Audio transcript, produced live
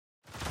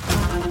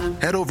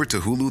Head over to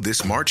Hulu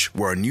this March,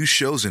 where our new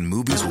shows and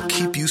movies will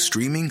keep you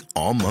streaming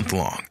all month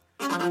long.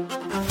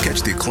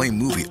 Catch the acclaimed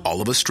movie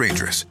All of Us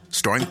Strangers,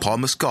 starring Paul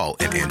Mescal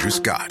and Andrew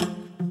Scott.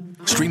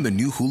 Stream the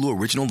new Hulu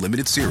original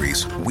limited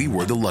series We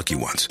Were the Lucky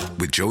Ones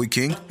with Joey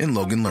King and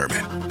Logan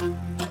Lerman.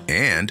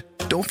 And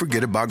don't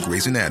forget about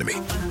Grey's Anatomy.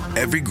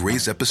 Every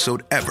Grey's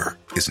episode ever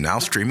is now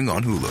streaming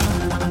on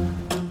Hulu.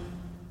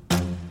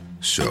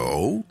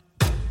 So,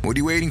 what are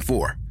you waiting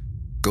for?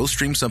 Go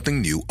stream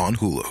something new on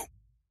Hulu.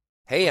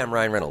 Hey, I'm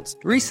Ryan Reynolds.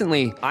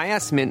 Recently, I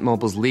asked Mint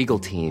Mobile's legal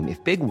team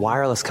if big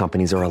wireless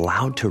companies are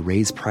allowed to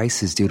raise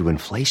prices due to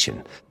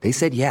inflation. They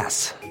said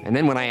yes. And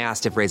then when I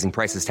asked if raising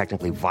prices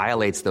technically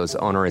violates those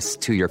onerous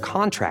two-year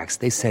contracts,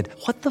 they said,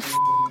 "What the f***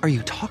 are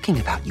you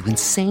talking about, you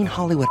insane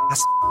Hollywood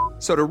ass?"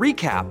 So to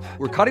recap,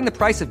 we're cutting the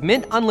price of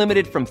Mint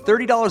Unlimited from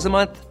 $30 a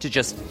month to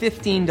just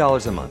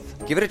 $15 a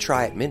month. Give it a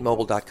try at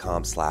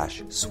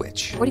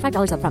mintmobile.com/switch.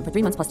 $45 up front for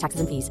 3 months plus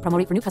taxes and fees. Promo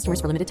rate for new customers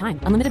for limited time.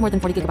 Unlimited more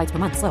than 40 gigabytes per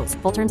month. Slows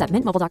full terms at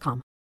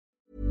mintmobile.com.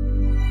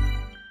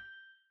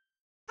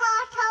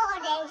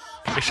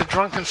 It's a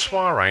drunken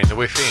soiree in the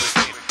within.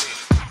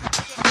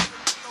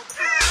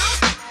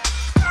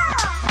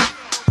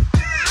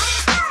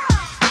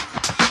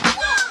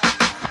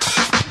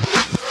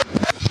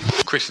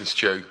 Chris and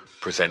Stu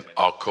present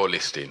Hardcore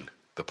Listing,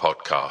 the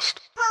podcast.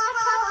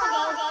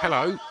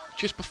 Hello.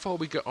 Just before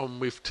we get on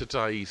with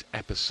today's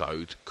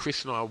episode,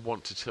 Chris and I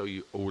want to tell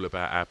you all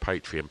about our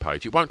Patreon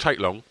page. It won't take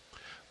long,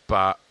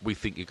 but we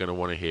think you're going to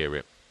want to hear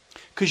it.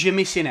 Because you're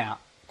missing out,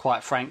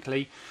 quite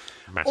frankly.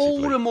 Massively.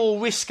 All the more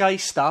risque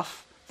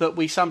stuff that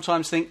we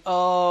sometimes think,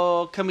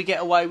 oh, can we get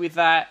away with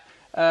that?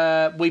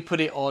 We put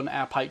it on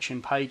our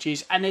Patreon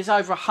pages, and there's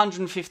over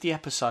 150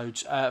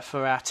 episodes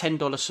for our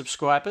 $10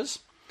 subscribers.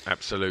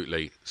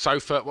 Absolutely. So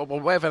for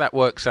whatever that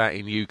works out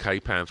in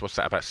UK pounds, what's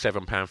that, about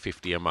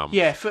 £7.50 a month?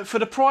 Yeah, for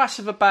the price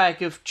of a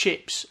bag of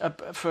chips,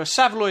 for a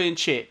Savoy and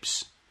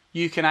chips,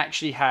 you can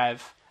actually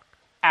have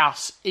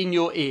us in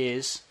your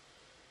ears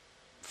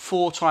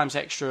 4 times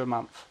extra a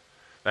month.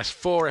 That's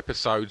 4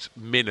 episodes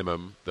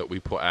minimum that we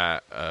put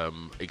out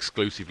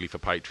exclusively for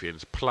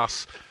Patreons.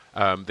 Plus,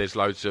 there's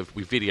loads of...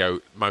 We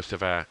video most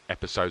of our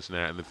episodes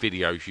now, and the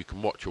videos, you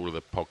can watch all of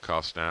the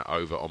podcasts now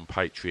over on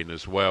Patreon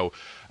as well.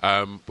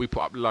 We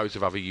put up loads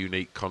of other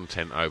unique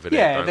content over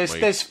there, don't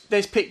we?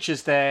 There's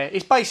pictures there.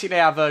 It's basically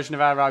our version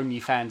of our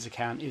OnlyFans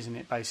account, isn't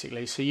it,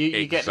 basically? So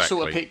you get the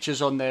sort of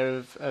pictures on there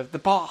of the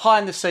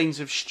behind the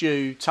scenes of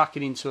Stu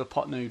tucking into a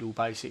pot noodle,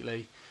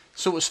 basically.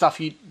 Sort of stuff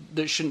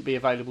that shouldn't be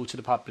available to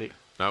the public.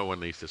 No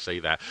one needs to see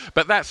that.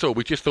 But that's all.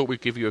 We just thought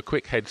we'd give you a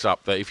quick heads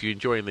up that if you're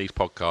enjoying these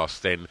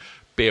podcasts, then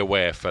be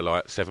aware for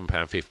like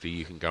 £7.50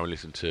 you can go and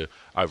listen to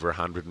over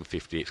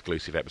 150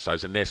 exclusive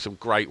episodes. And there's some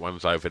great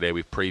ones over there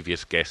with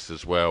previous guests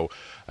as well.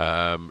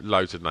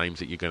 Loads of names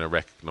that you're going to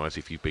recognise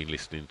if you've been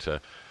listening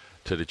to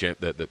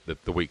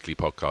the weekly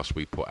podcast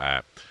we put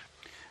out.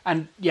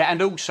 And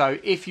also,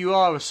 if you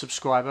are a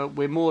subscriber,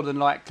 we're more than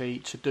likely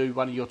to do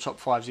one of your top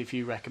 5s if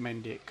you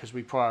recommend it, because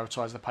we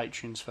prioritise the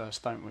patrons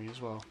first, don't we,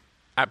 as well?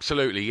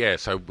 Absolutely, yeah.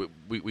 So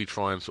we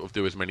try and sort of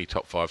do as many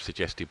top 5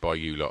 suggested by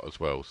you lot as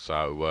well.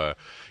 So,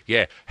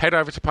 head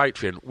over to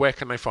Patreon. Where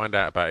can they find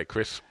out about it,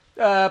 Chris?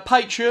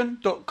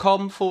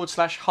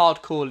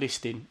 Patreon.com/hardcore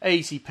listing.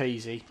 Easy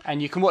peasy.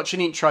 And you can watch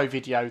an intro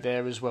video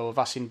there as well of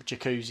us in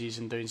jacuzzis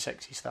and doing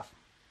sexy stuff.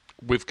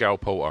 With Gal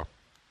Porter.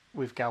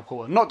 With Gal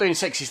Porter. Not doing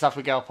sexy stuff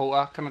with Gal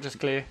Porter. Can I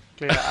just clear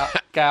that up?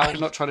 Gal,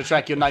 not trying to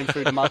drag your name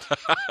through the mud.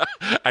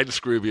 And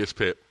Scroobius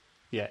Pip.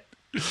 Yeah.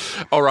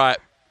 All right.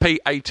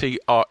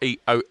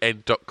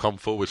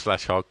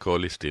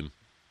 patreon.com/hardcore listing.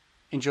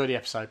 Enjoy the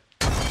episode.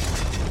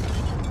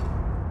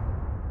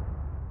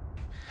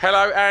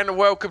 Hello and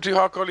welcome to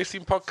Hardcore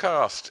Listing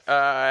Podcast.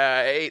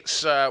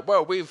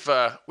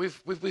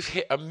 We've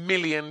hit 1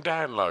 million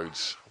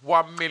downloads.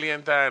 1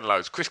 million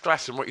downloads. Chris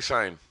Glasson, what are you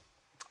saying?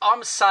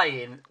 I'm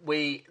saying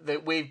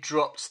that we've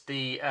dropped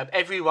the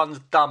everyone's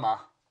dumber.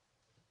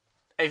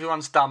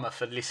 Everyone's dumber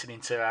for listening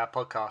to our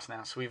podcast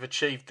now. So we've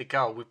achieved the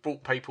goal. We've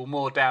brought people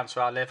more down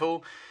to our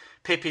level.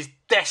 Pip is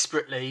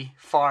desperately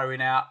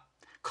firing out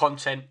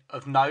content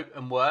of note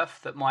and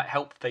worth that might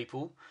help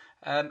people.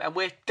 And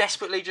we're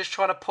desperately just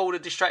trying to pull the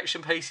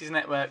Distraction Pieces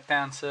network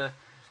down to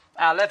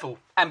our level.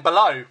 And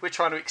below, we're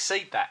trying to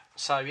exceed that.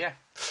 So, yeah.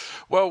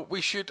 Well,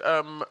 we should,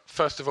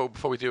 first of all,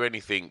 before we do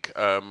anything,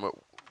 some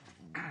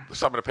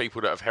of the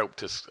people that have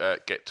helped us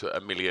get to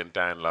 1 million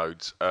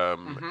downloads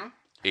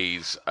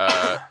is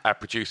our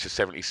producer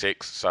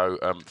 76. So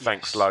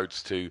thanks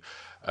loads to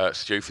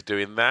Stu for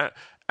doing that.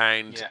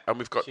 And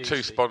we've got hugely.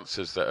 2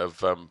 sponsors that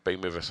have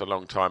been with us a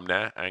long time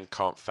now and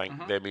can't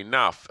thank them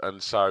enough.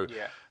 And so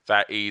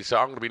that is,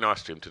 I'm going to be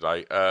nice to him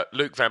today,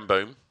 Luke Van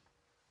Boom.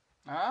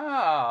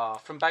 Ah,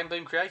 from Bang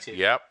Boom Creative.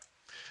 Yep.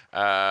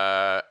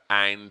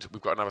 And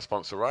we've got another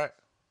sponsor, right?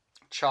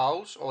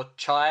 Charles,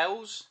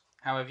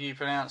 however you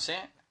pronounce it.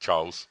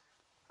 Charles.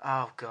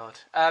 Oh, God.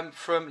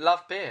 From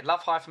Love Beer,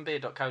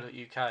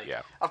 love-beer.co.uk.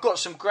 Yeah. I've got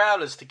some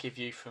growlers to give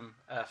you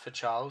for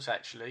Charles,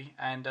 actually.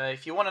 And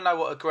if you want to know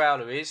what a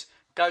growler is,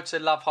 go to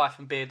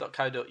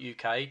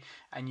love-beer.co.uk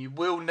and you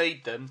will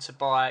need them to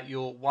buy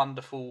your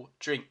wonderful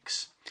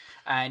drinks.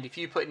 And if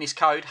you put in this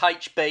code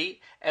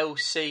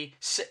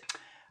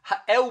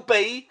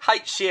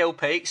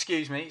LBHCLP,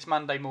 excuse me, it's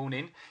Monday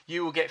morning,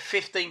 you will get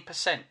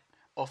 15%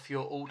 off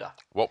your order.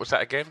 What was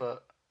that again?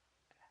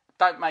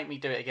 Don't make me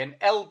do it again.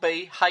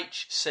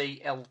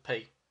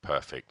 LBHCLP.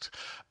 Perfect.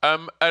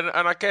 And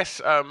I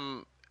guess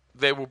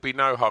there will be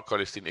no hardcore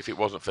listing if it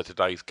wasn't for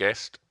today's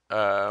guest.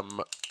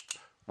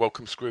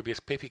 Welcome,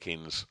 Scroobius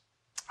Pippikins.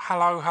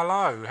 Hello.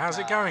 How's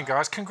it going,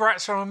 guys?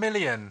 Congrats on 1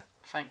 million.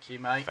 Thank you,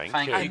 mate.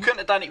 Thank you. You couldn't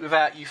have done it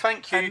without you.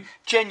 Thank you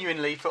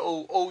genuinely for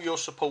all your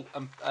support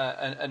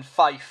and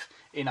faith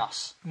in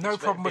us. No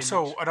problem at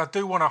all. And I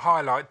do want to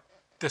highlight,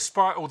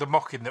 despite all the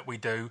mocking that we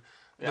do,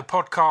 the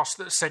podcast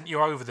that sent you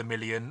over the 1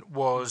 million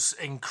was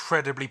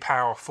incredibly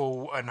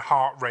powerful and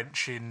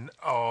heart-wrenching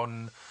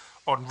on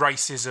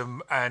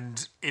racism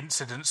and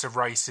incidents of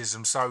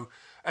racism. So,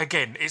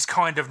 again, it's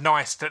kind of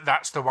nice that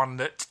that's the one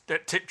that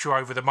tipped you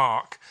over the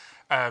mark,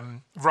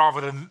 rather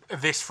than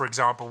this, for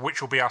example,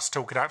 which will be us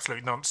talking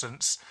absolute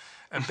nonsense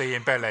and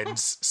being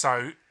bellends.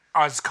 So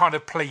I was kind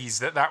of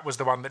pleased that was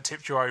the one that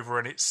tipped you over,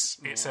 and it's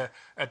a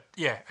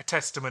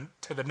testament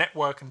to the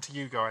network and to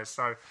you guys.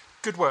 So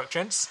good work,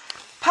 gents.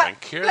 Pat,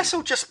 thank you. Let's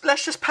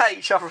just pat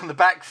each other on the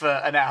back for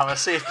an hour,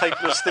 see if people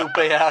will still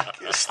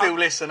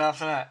listen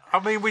after that.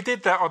 I mean, we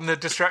did that on the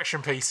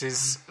Distraction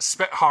Pieces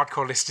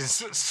hardcore listing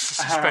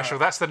special.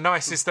 That's the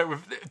nicest that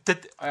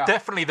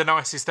definitely the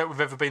nicest that we've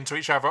ever been to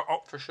each other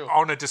for sure.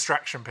 On a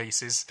Distraction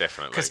Pieces.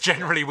 Definitely. Because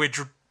generally we're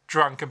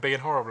drunk and being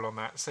horrible on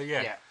that. So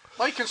yeah.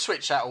 Well, you can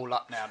switch that all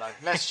up now, though.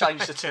 Let's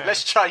change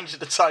let's change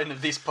the tone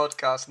of this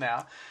podcast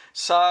now.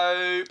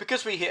 So,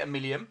 because we hit 1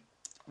 million,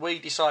 we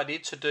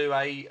decided to do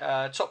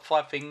a top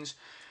 5 things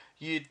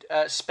you'd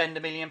spend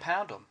 £1 million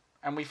on,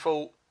 and we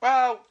thought,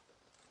 well,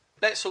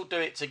 let's all do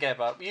it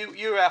together.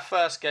 You're our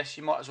first guest.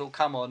 You might as well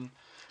come on.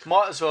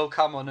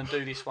 And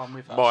do this one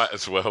with us. Might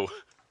as well.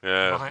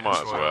 Yeah,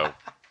 might as well.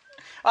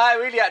 I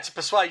really had to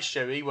persuade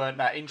Stu. He weren't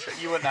that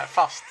interested. You weren't that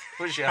fussed,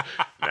 was you?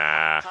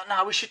 Nah. Like,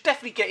 no, we should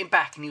definitely get him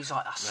back. And he was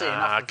like, I see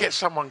enough. Get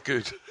someone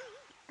good.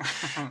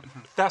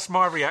 That's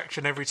my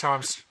reaction every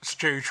time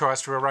Stu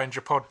tries to arrange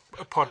a Pod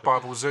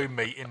Bible Zoom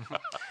meeting.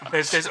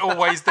 There's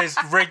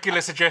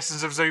regular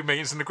suggestions of Zoom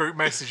meetings in the group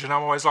message, and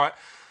I'm always like,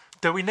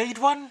 do we need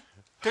one?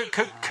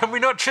 Can we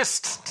not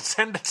just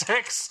send a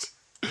text?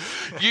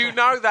 You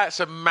know that's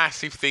a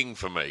massive thing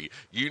for me.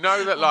 You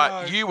know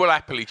that you will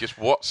happily just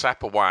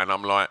WhatsApp away, and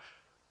I'm like,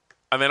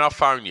 and then I'll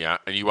phone you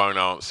and you won't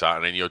answer,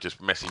 and then you're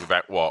just messing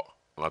about what?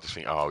 And I just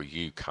think, oh,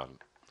 you cunt.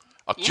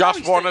 I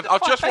just want to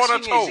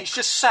talk. He's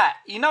just sat.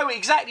 You know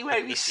exactly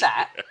where he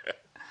sat,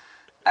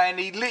 and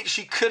he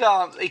literally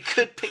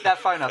could pick that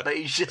phone up, but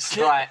he's just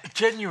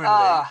genuinely.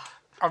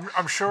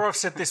 I'm sure I've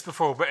said this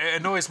before, but it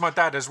annoys my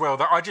dad as well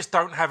that I just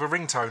don't have a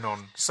ringtone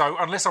on. So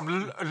unless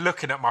I'm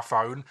looking at my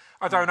phone,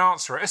 I don't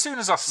answer it. As soon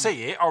as I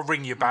see it, I'll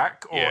ring you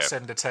back or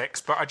send a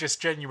text. But I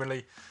just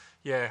genuinely,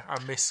 I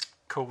miss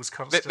calls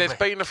constantly. There's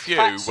been a few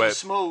Fats where and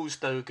Smalls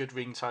do a good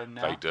ringtone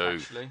now. They do.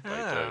 Actually. They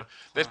do.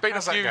 There's been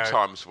a few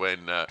times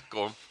when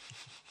go on,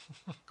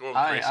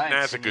 Chris.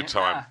 Now's a good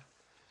time.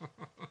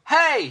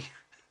 Hey.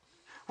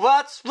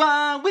 What's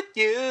wrong with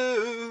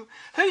you?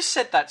 Who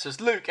said that to us?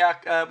 Luke,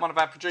 one of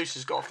our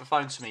producers, got off the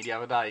phone to me the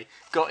other day,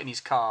 got in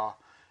his car,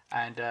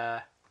 and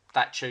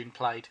that tune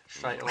played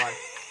straight away.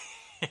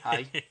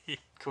 Hey,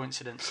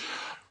 coincidence.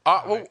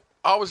 I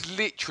was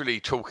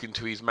literally talking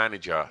to his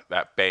manager,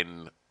 that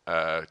Ben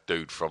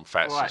dude from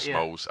Fats and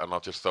Smalls, and I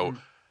just thought,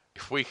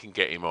 if we can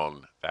get him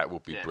on, that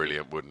would be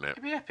brilliant, wouldn't it?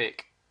 It'd be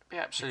epic. It'd be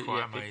absolutely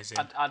epic. Amazing.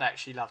 I'd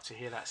actually love to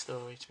hear that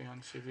story, to be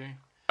honest with you.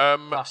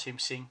 Plus him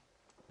sing.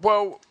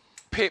 Well,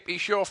 Pip,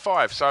 it's your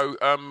 5, so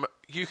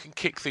you can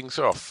kick things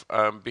off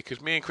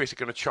because me and Chris are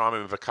going to chime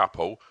in with a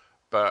couple,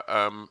 but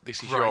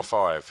this is your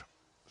 5.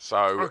 So,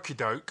 okie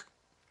doke.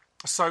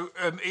 So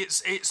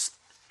it's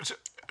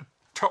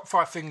top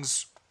 5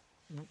 things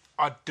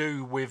I'd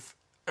do with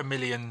 £1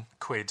 million.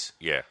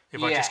 Yeah.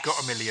 If I just got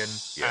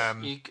 $1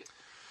 million.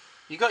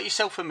 You got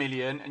yourself $1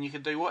 million, and you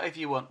can do whatever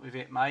you want with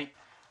it, mate.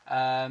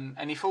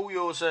 And if all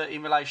yours are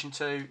in relation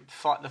to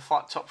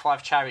the top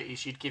 5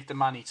 charities you'd give the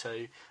money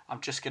to, I'm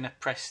just going to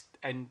press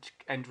end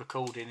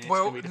recording. And it's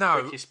going to be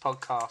the quickest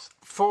podcast.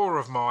 4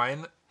 of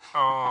mine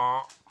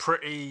are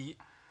pretty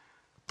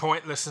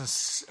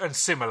pointless and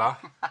similar,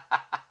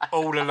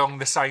 all along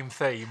the same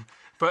theme.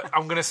 But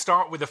I'm going to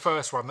start with the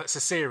first one. That's a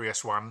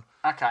serious one.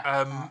 Okay.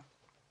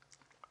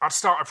 I'd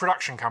start a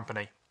production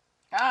company.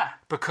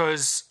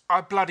 Because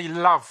I bloody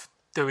love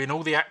doing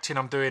all the acting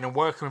I'm doing and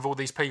working with all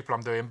these people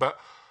I'm doing, but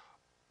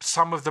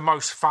some of the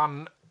most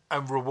fun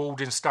and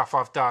rewarding stuff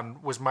I've done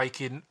was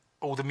making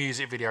all the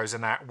music videos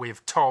and that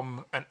with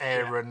Tom and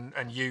Aaron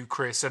and you,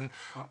 Chris, and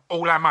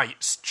all our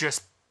mates,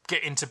 just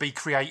getting to be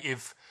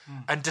creative.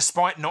 And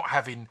despite not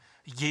having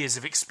years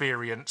of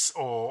experience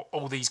or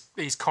all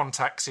these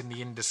contacts in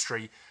the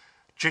industry,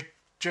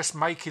 just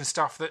making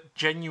stuff that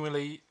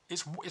genuinely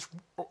it's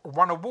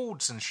won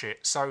awards and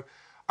shit. So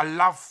I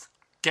love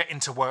getting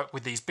to work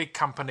with these big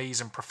companies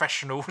and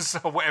professionals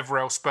or whatever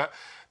else, but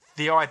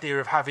the idea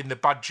of having the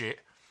budget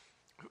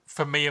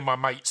for me and my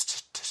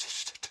mates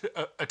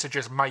to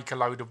just make a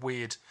load of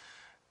weird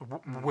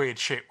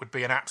shit would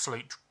be an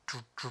absolute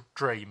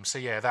dream. So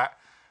yeah,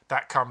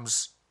 that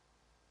comes.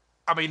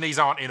 I mean, these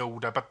aren't in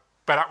order, but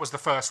that was the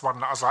first one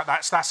that I was like,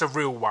 that's a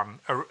real one,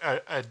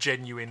 a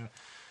genuine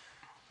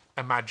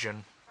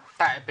Imagine.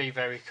 That'd be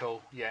very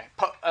cool. Yeah.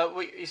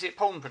 Is it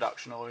porn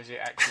production or is it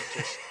actually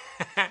just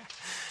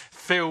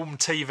film,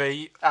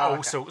 TV,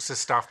 all sorts of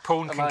stuff?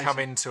 Porn can come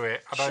into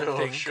it. I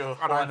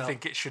don't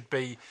think it should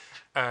be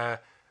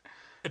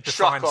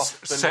defined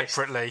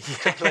separately.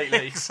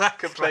 Completely.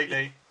 Exactly.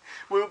 Completely.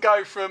 We'll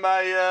go from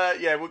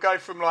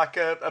like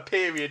a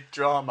period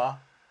drama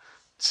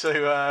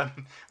to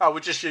we'll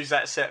just use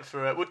that set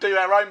for we'll do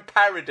our own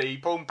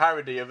porn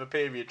parody of a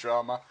period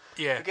drama.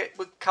 Yeah,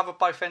 we'll cover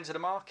both ends of the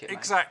market. Mate.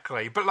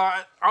 Exactly. But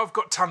like, I've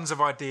got tons of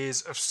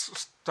ideas of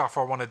stuff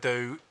I want to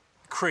do.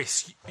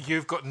 Chris,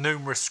 you've got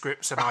numerous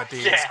scripts and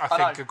ideas I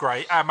think are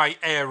great. Our mate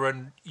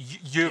Aaron,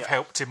 you've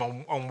helped him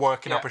on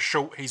working up a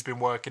short he's been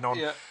working on,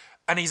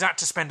 and he's had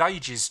to spend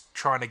ages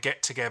trying to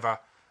get together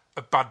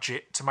a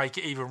budget to make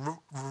it even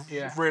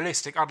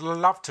realistic. I'd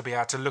love to be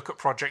able to look at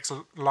projects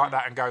like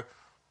that and go,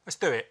 let's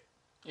do it.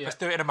 Yeah. Let's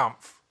do it in a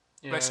month.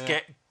 Let's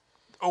get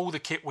all the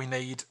kit we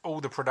need, all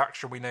the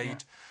production we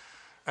need,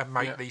 and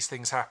make these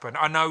things happen.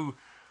 I know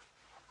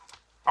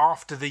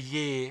after the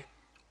year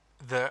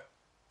that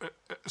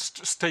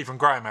Stephen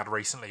Graham had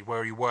recently,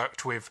 where he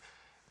worked with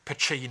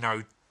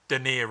Pacino, De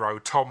Niro,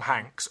 Tom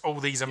Hanks, all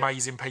these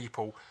amazing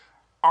people.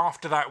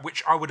 After that,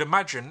 which I would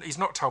imagine, he's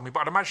not told me,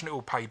 but I'd imagine it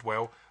all paid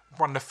well.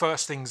 One of the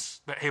first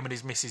things that him and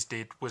his missus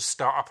did was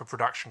start up a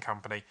production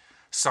company.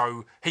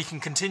 So he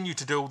can continue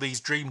to do all these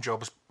dream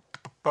jobs,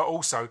 but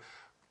also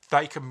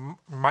they can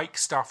make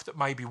stuff that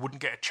maybe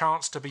wouldn't get a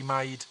chance to be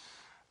made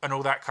and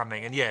all that kind of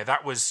thing. And yeah,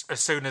 that was, as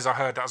soon as I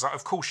heard that, I was like,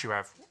 of course you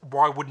have.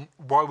 Why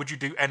would you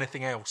do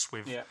anything else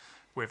with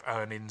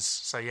earnings?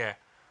 So yeah.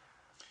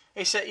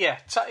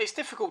 It's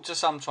difficult to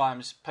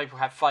sometimes people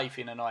have faith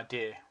in an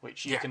idea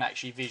which you can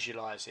actually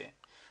visualise it.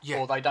 Yeah.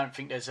 Or they don't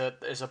think there's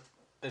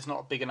not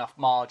a big enough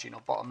margin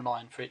or bottom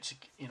line for it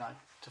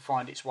to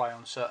find its way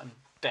on certain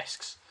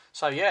desks.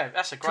 So yeah,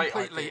 that's a great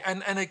idea.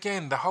 And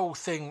again, the whole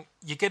thing,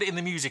 you get it in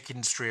the music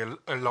industry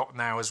a lot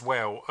now as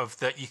well, of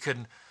that you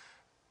can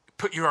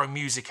put your own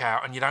music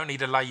out and you don't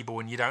need a label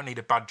and you don't need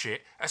a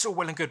budget. That's all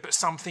well and good, but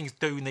some things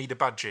do need a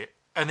budget.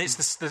 And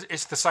it's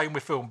the same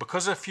with film,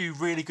 because a few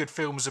really good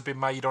films have been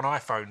made on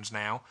iPhones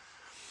now.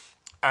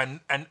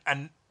 And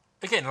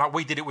again, like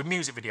we did it with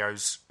music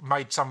videos,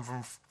 made some of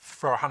them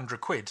for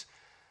 £100,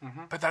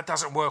 but that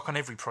doesn't work on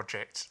every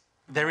project.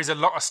 There is a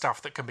lot of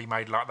stuff that can be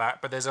made like that,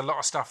 but there's a lot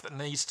of stuff that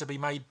needs to be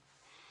made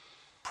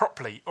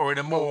properly or in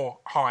a more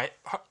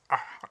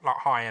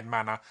high-end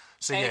manner.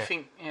 So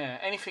anything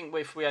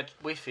if we had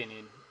Whiffin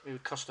in, it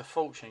would cost a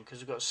fortune because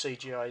we've got to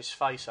CGI his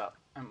face up,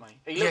 haven't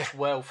we? He looks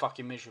well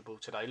fucking miserable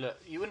today.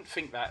 Look, you wouldn't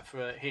think that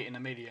for hitting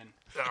 $1 million.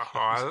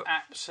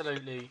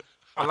 Absolutely.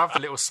 I love the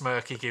little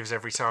smirk he gives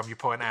every time you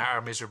point out how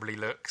miserable he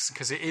looks,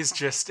 because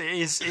it's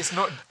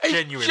not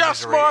genuine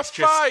misery.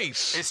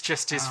 It's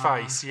just his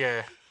face,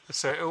 yeah.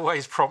 So it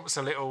always prompts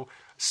a little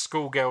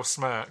schoolgirl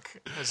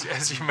smirk, as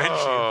you mentioned.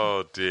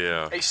 Oh,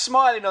 dear. He's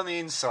smiling on the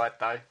inside,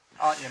 though,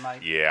 aren't you,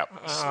 mate? Yeah.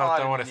 He's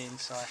smiling on the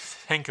inside.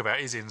 Think about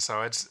his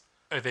insides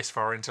this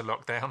far into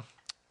lockdown.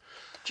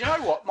 Do you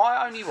know what?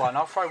 My only one,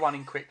 I'll throw one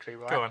in quickly,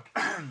 right? Go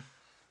on.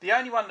 The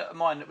only one of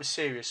mine that was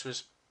serious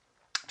was,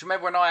 do you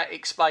remember when I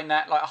explained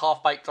that like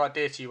half-baked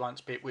idea to you once,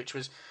 Pip, which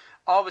was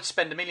I would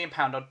spend £1 million,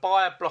 I'd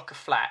buy a block of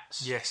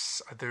flats.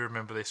 Yes, I do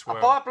remember this well.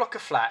 I'd buy a block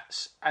of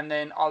flats and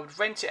then I would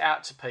rent it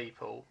out to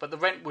people, but the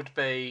rent would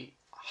be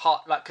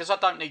hard, like, because I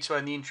don't need to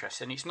earn the interest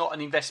and it's not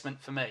an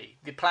investment for me.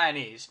 The plan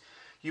is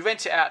you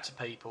rent it out to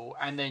people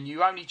and then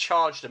you only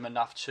charge them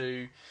enough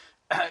to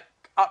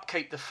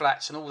upkeep the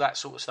flats and all that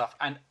sort of stuff,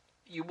 and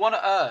you want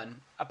to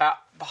earn about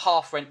the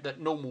half rent that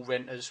normal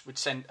renters would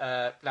send,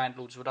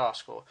 landlords would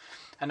ask for,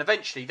 and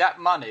eventually that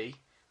money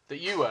that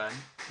you earn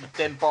would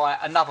then buy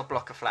another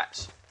block of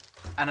flats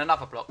and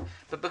another block.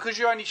 But because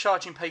you're only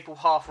charging people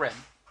half rent,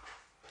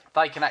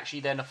 they can actually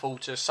then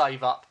afford to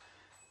save up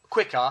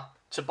quicker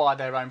to buy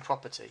their own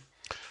property.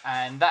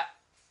 And that...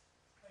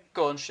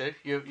 Go on, Stu.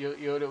 You're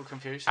a little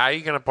confused. How are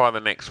you going to buy the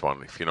next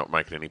one if you're not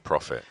making any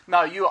profit? No,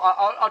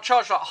 I'll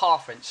charge like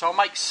half rent, so I'll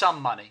make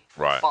some money.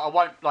 Right. But I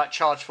won't like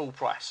charge full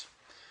price.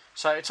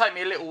 So it'll take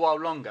me a little while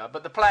longer.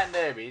 But the plan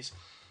there is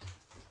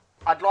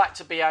I'd like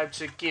to be able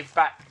to give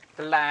back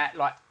the land.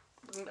 Like,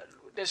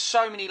 there's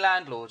so many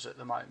landlords at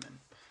the moment,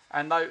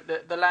 and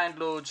the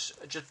landlords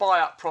just buy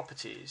up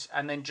properties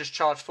and then just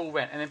charge full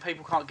rent, and then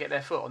people can't get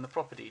their foot on the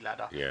property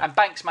ladder. Yeah. And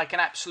banks make an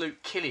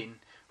absolute killing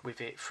with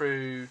it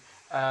through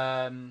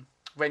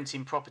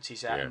renting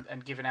properties out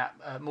and giving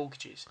out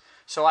mortgages.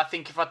 So I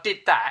think if I did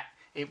that,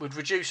 it would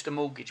reduce the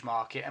mortgage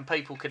market and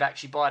people could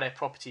actually buy their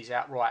properties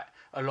outright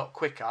a lot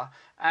quicker,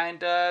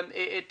 and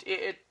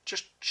it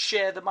just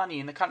share the money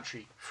in the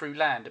country through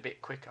land a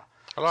bit quicker.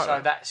 I like so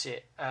that. that's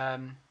it.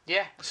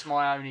 Yeah, it's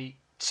my only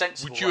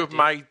sensible. Would you have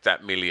idea. made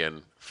that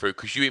million through?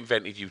 Because you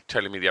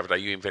telling me the other day,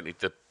 you invented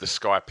the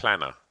Sky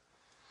Planner.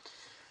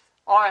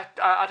 I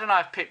don't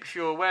know if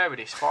you're aware of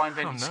this, but I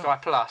invented Sky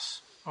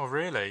Plus. Oh,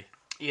 really?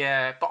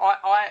 Yeah, but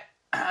I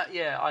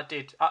yeah, I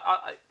did.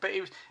 But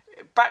it was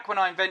back when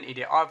I invented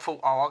it. I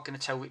thought, I'm going to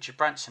tell Richard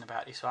Branson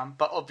about this one,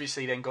 but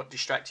obviously then got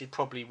distracted,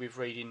 probably with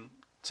reading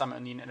something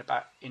on the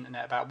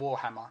internet about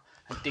Warhammer,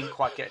 and didn't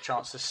quite get a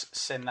chance to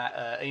send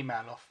that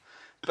email off.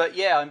 But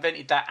yeah, I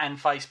invented that and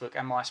Facebook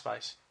and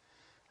MySpace.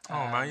 Oh,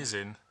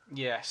 amazing.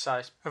 Yeah, so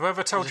it's Have I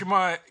ever told you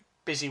my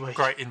busy week.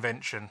 great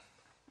invention?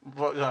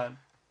 What?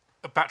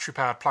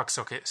 Battery-powered plug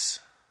sockets.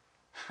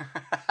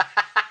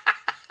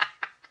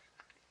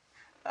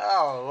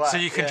 Oh, right, So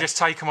you can just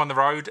take them on the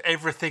road.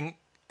 Everything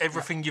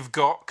you've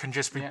got can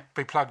just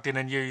be plugged in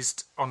and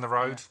used on the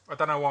road. I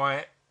don't know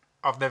why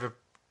I've never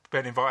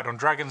been invited on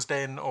Dragon's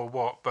Den or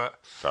what, but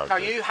So No,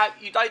 good.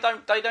 they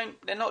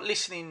don't. They're not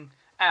listening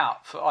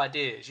out for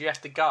ideas. You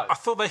have to go. I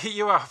thought they hit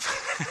you up.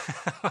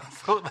 I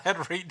thought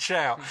they'd reach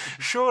out.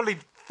 Surely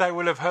they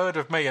will have heard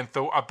of me and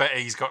thought, I bet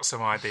he's got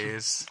some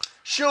ideas.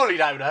 Surely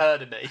they would have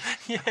heard of me.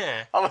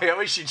 Yeah. I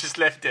wish you just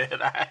left it at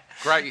that.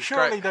 Great.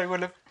 Surely great. they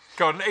will have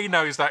gone, he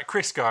knows that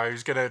Chris guy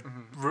who's going to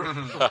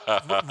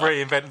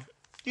reinvent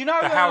You know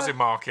the housing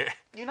market.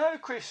 You know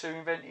Chris who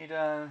invented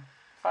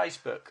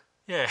Facebook.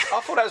 Yeah.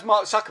 I thought that was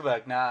Mark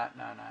Zuckerberg. No.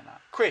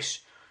 Chris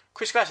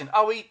Glasson.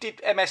 Oh, he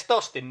did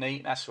MS-DOS, didn't he?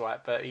 That's right,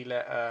 but he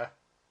let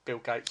Bill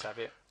Gates have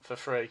it for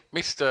free.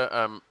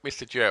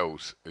 Mr.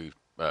 Gels, who's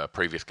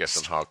previous guest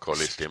on Hardcore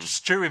Listing.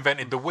 Stu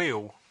invented the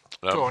wheel.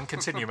 Go on,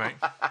 continue, mate.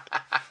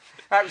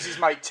 That was his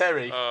mate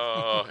Terry.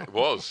 It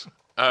was.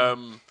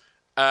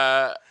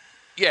 Mr.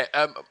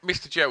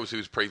 Gels, who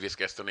was previous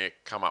guest on here,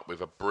 come up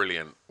with a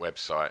brilliant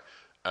website.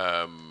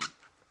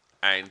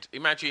 And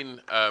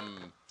imagine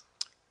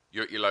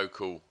you're at your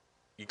local,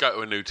 you go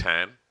to a new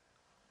town.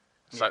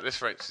 So let's,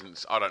 for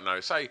instance, I don't know,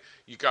 say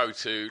you go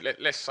to,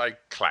 let's say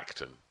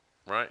Clacton,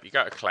 right? You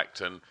go to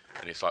Clacton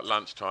and it's like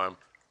lunchtime,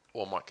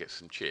 I might get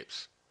some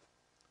chips.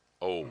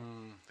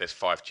 There's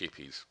 5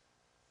 chippies.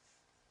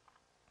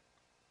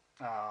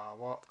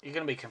 What? You're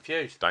going to be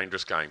confused.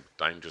 Dangerous game.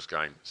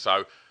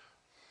 So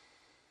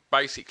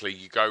basically,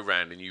 you go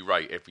round and you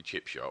rate every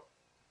chip shop.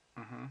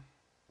 Mm-hmm.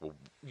 Well,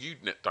 you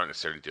don't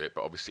necessarily do it,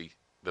 but obviously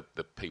the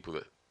people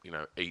that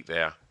eat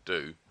there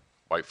do.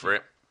 Wait for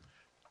it.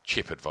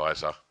 Chip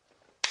Advisor.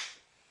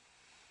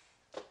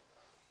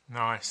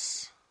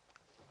 Nice.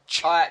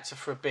 I had to,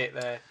 for a bit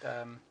there,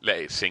 Let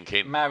it sink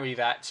in. marry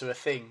that to a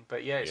thing.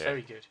 But yeah, it's Yeah.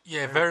 very good.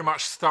 Yeah, very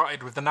much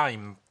started with the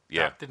name,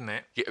 Yeah. didn't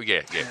it?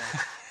 Yeah.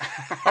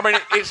 I mean,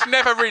 it's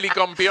never really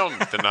gone beyond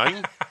the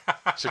name.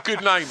 It's a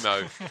good name,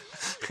 though.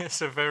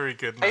 It's a very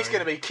good name. He's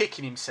going to be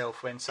kicking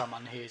himself when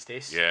someone hears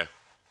this. Yeah.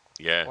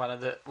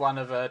 One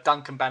of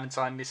Duncan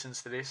Bannatyne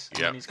listens to this, and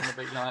Yep. then he's going to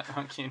be like,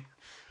 "Fucking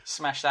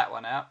smash that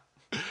one out."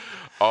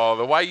 Oh,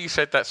 the way you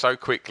said that so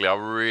quickly, I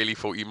really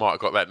thought you might have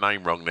got that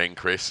name wrong then,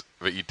 Chris,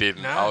 but you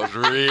didn't. No. I was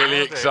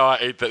really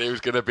excited that it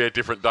was going to be a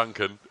different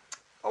Duncan.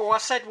 Oh, I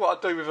said what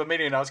I'd do with a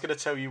million. I was going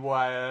to tell you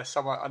why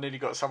I nearly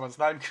got someone's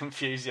name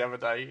confused the other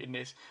day in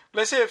this.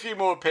 Let's hear a few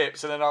more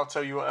pips, and then I'll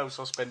tell you what else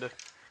I'll spend a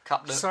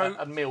couple of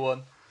a mil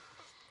on.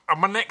 And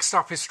my next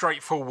up is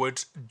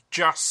straightforward,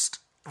 just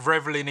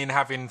revelling in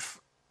having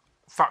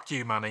fuck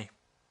you money.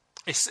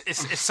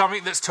 It's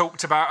something that's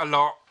talked about a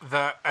lot,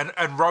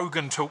 and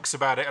Rogan talks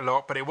about it a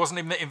lot, but it wasn't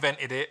him that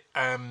invented it.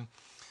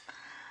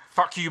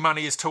 Fuck you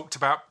money is talked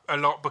about a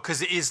lot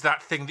because it is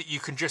that thing that you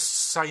can just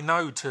say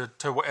no to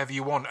whatever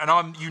you want. And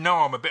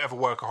I'm a bit of a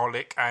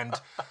workaholic, and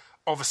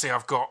obviously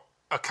I've got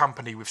a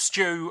company with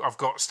Stu, I've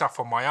got stuff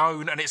on my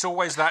own, and it's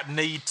always that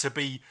need to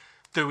be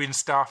doing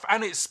stuff,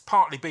 and it's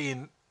partly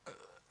being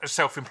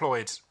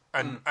self-employed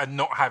and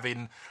not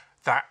having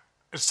that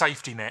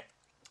safety net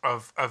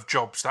of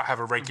jobs that have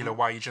a regular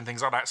wage and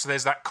things like that. So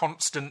there's that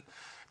constant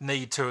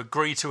need to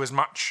agree to as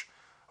much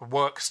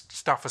work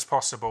stuff as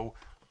possible,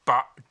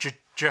 but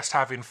just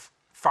having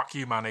fuck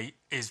you money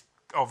is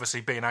obviously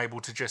being able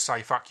to just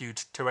say fuck you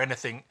to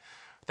anything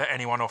that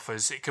anyone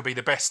offers. It could be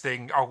the best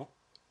thing.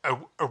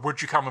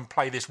 Would you come and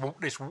play this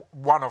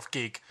one-off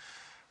gig?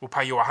 We'll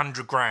pay you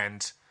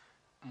 $100,000.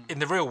 In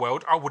the real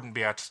world, I wouldn't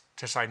be able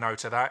to say no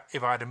to that.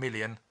 If I had $1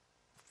 million,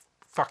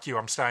 fuck you,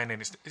 I'm staying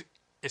in.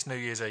 It's New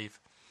Year's Eve.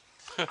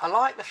 I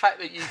like the fact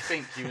that you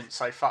think you wouldn't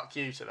say fuck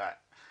you to that.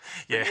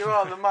 Yeah. You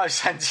are the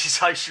most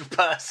antisocial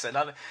person.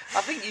 I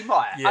think you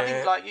might. Yeah. I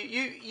think like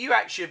you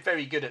actually are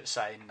very good at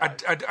saying no.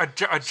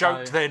 I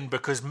joked then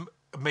because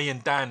me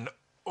and Dan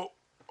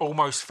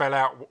almost fell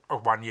out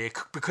one year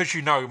because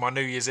my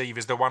New Year's Eve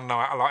is the one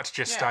night I like to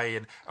just stay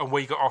in, and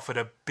we got offered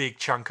a big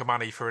chunk of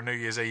money for a New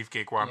Year's Eve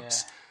gig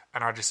once,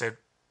 and I just said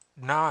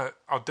no,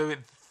 I'll do it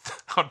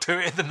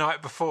the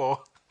night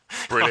before.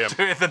 Brilliant.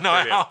 I'll do it the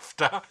night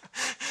after.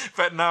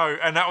 But no,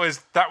 and that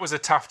was a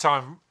tough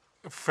time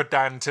for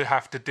Dan to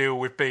have to deal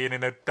with being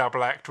in a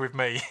double act with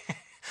me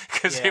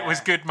because it was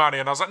good money,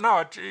 and I was like,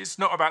 no, it's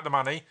not about the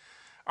money.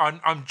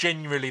 I'm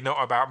genuinely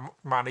not about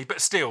money, but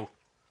still,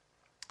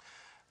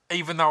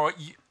 even though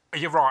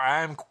you're right,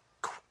 I am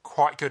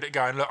quite good at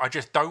going, look, I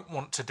just don't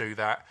want to do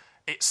that.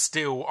 It's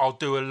still, I'll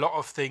do a lot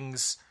of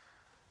things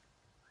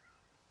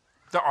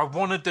that I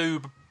want to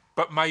do,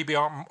 but maybe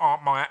aren't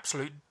my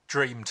absolute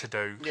dream to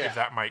do, if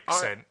that makes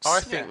sense. I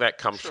think that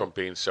comes from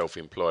being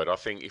self-employed. I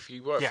think if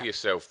you work for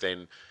yourself,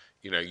 then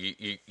you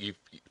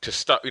to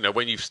start.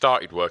 When you've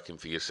started working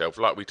for yourself,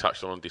 like we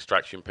touched on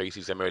distraction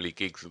pieces, them early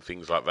gigs and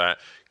things like that.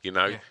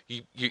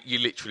 You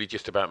literally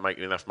just about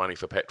making enough money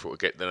for petrol to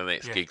get to the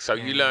next gig. So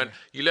you learn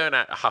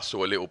how to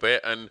hustle a little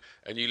bit, and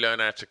you learn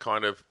how to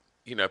kind of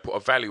put a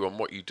value on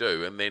what you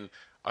do, and then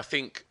I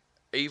think.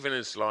 Even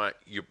as like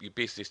your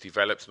business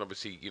develops, and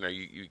obviously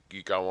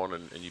you go on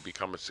and you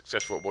become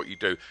successful at what you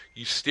do,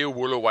 you still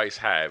will always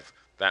have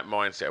that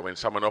mindset when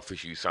someone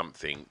offers you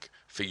something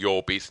for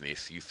your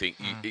business. You think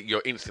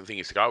your instant thing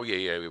is to go, oh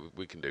yeah,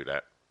 we can do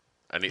that,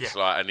 and it's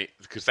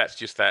because that's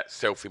just that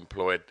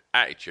self-employed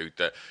attitude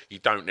that you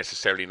don't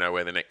necessarily know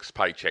where the next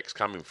paycheck's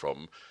coming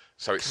from.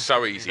 So it's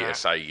so easy to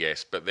say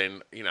yes, but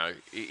then it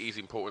is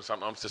important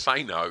sometimes to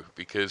say no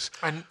because.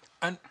 And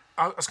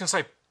I was going to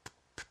say.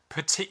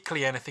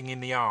 Particularly anything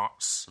in the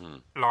arts,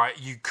 like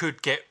you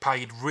could get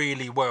paid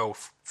really well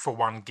for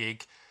one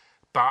gig,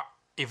 but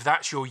if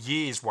that's your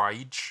year's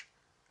wage,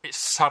 it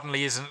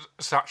suddenly isn't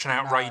such an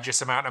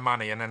outrageous amount of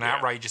money and an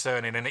outrageous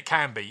earning, and it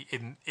can be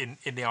in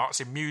the arts,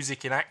 in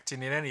music, in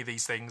acting, in any of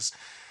these things.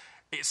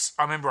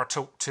 I remember I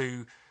talked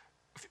to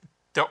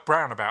Doc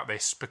Brown about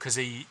this because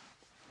he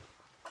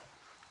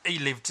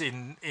lived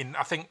in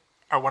I think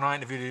when I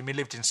interviewed him, he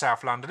lived in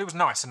South London. It was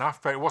nice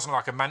enough, but it wasn't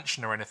like a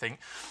mansion or anything.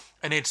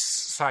 And he'd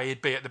say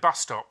he'd be at the bus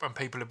stop and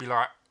people would be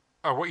like,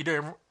 oh, what are you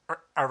doing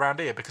around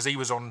here? Because he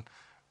was on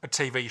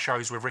TV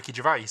shows with Ricky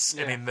Gervais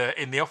and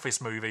in the Office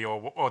movie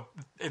or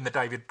in the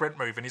David Brent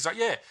movie. And he's like,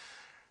 yeah,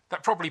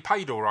 that probably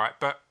paid all right,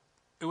 but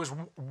it was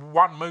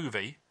one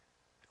movie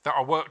that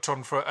I worked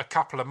on for a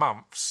couple of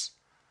months.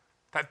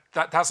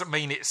 That doesn't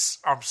mean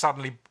I'm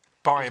suddenly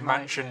buying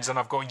mansions and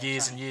I've got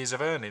years and years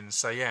of earnings.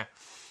 So,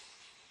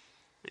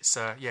 it's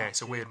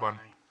a weird one.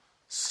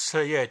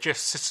 So,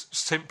 just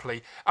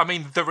simply... I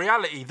mean, the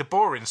reality, the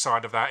boring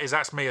side of that is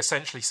that's me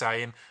essentially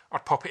saying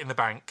I'd pop it in the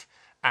bank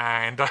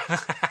and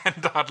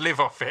I'd live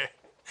off it.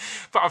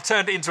 But I've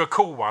turned it into a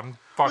cool one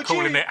by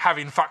calling it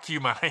having fuck you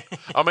money.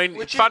 I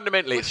mean,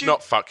 fundamentally, it's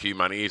not fuck you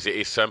money, is it?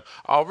 It's,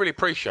 I'll really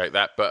appreciate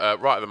that,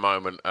 but right at the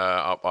moment,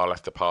 I'll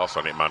have to pass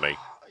on it money.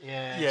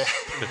 Yeah.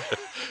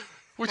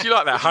 Would you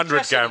like that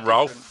 100-gram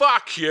roll?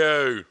 Fuck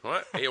you!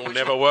 Right? It'll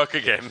never work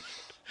again.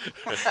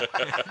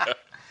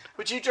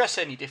 Would you dress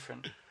any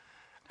different?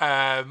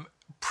 Probably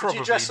Would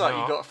you dress not.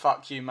 like you got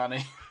fuck you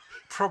money?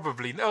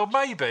 Probably. Oh,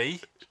 maybe.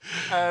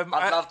 I'd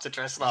love to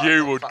dress like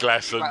you would,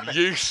 Glasson.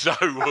 You so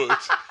would.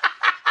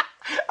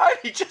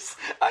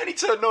 Only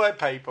to annoy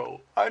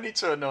people. Only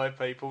to annoy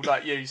people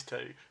like you used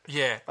to.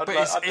 Yeah. I'd do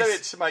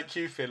it to make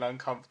you feel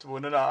uncomfortable,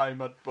 and then at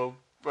home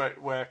I'd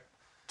wear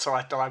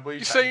tie-dye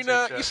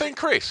Wu-Tang You seen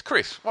Chris?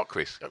 What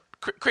Chris?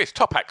 Chris,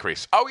 Top Hat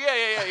Chris. Oh,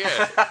 yeah.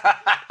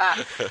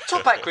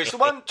 Top Hat Chris, the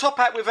one top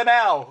hat with an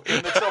owl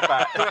in the top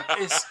hat.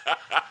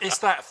 It's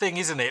that thing,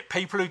 isn't it?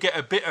 People who get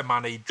a bit of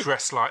money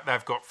dress like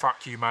they've got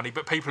fuck you money,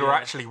 but people who are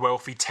actually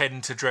wealthy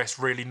tend to dress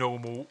really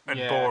normal and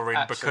boring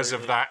because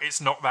of that.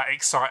 It's not that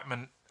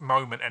excitement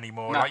moment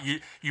anymore. No. Like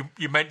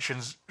you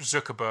mentioned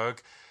Zuckerberg,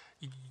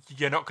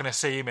 you're not going to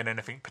see him in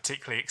anything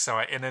particularly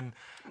exciting. And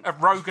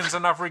Rogan's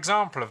another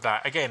example of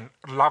that. Again,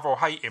 love or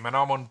hate him, and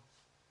I'm on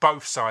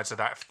both sides of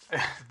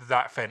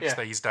that fence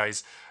these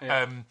days.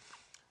 Yeah.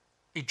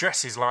 He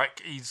dresses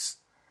like he's,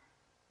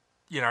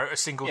 a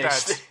single dad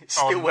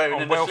still wearing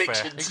on an welfare.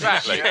 affliction.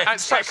 Exactly. And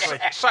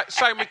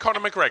same with Conor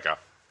McGregor.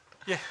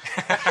 Yeah.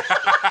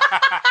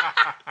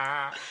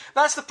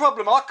 That's the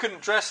problem. I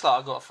couldn't dress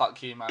like I got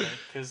fuck you money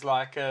because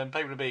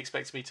people would be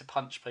expecting me to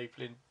punch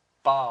people in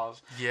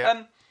bars.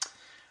 Yeah.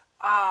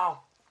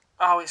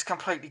 Oh, it's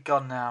completely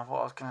gone now.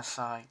 What I was going to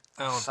say.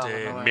 Oh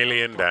dear. Annoying.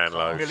 Million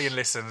downloads. Million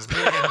listens.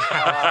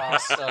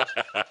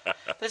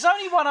 There's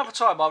only one other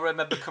time I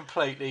remember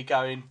completely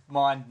going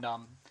mind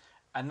numb,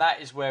 and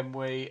that is when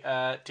we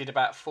did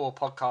about 4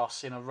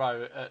 podcasts in a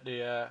row at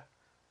the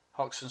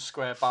Hoxton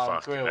Square Bar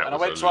and Grill, and I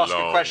went to ask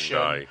a question.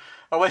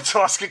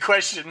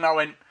 And I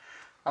went,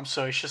 "I'm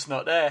sorry, it's just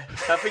not there.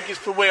 I think it's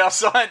for We Are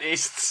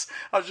Scientists."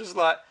 I was just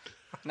like,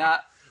 "Nah."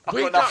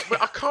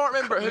 I can't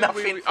remember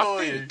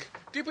who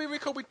Did we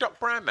record with Doc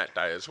Brown that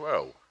day as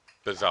well?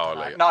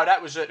 Bizarrely. No,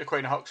 that was at the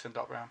Queen of Hoxton,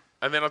 Doc Brown.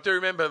 And then I do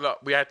remember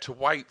that we had to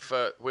wait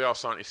for We Are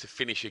Scientists to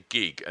finish a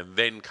gig and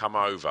then come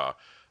over.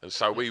 And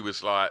so we was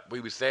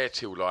there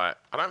till I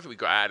don't think we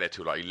got out of there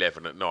till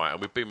 11 at night.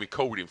 And we've been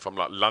recording from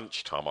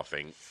lunchtime, I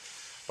think.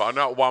 But I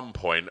know at one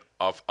point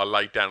I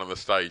laid down on the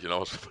stage and I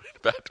was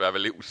about to have a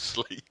little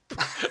sleep.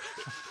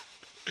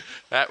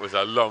 That was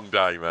a long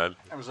day, man.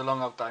 It was a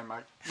long old day,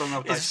 mate. Long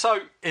old day. So,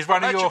 is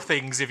one of your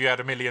things, if you had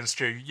 $1 million,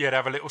 Stu, you'd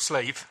have a little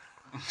sleep?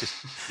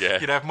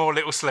 You'd have more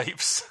little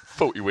sleeps.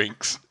 40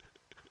 winks.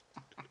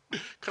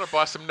 Can I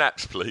buy some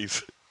naps,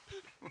 please?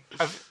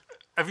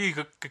 Have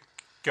you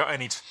got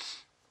any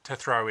to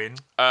throw in?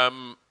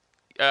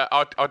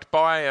 I'd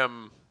buy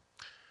an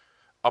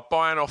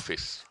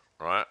office,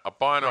 right? I'd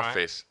buy an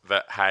office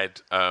that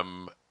had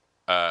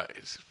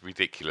it's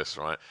ridiculous,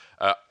 right?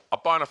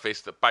 I'd buy an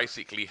office that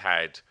basically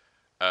had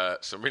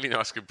some really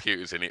nice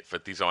computers in it for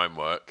design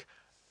work,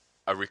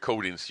 a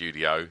recording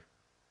studio,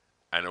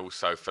 and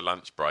also for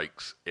lunch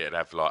breaks, it'd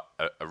have like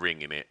a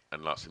ring in it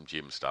and like some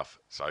gym stuff.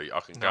 So I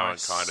can go and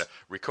kind of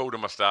record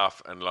all my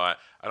stuff and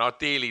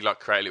ideally like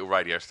create a little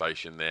radio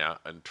station there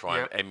and try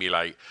and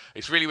emulate.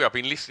 It's really weird. I've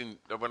been listening,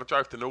 when I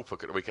drove to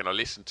Norfolk at the weekend, I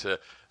listened to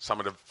some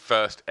of the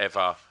first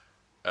ever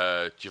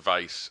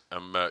Gervais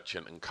and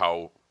Merchant and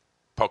Cole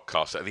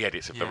podcasts at the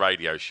edits of the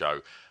radio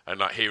show,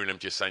 and like hearing them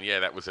just saying,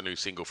 that was a new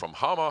single from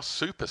Hamas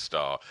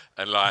Superstar,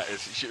 and like,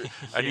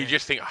 and you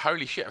just think,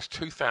 holy shit, it was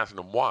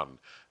 2001.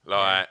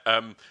 Like,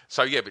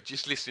 but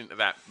just listening to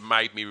that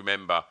made me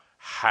remember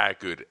how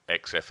good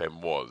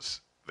XFM was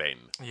then.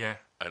 Yeah.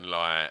 And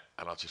I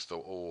just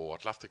thought,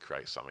 I'd love to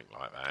create something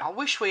like that. I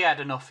wish we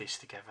had an office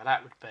together.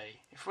 That would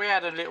be, if we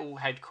had a little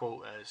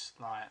headquarters,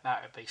 like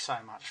that would be so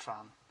much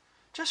fun.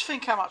 Just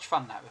think how much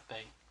fun that would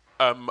be.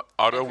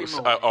 I'd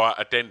also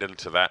addendum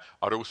to that.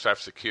 I'd also have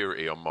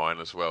security on mine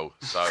as well.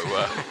 So,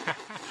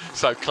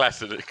 so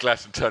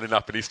Klassen turning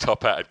up in his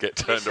top hat would get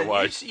turned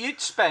away.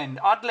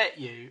 I'd let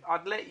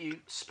you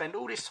spend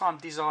all this time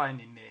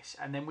designing this,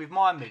 and then with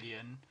my $1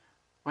 million,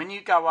 when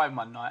you go home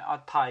one night,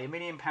 I'd pay £1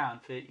 million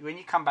for it. When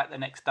you come back the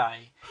next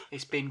day,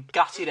 it's been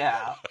gutted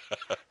out.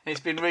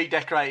 It's been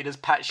redecorated as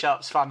Pat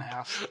Sharp's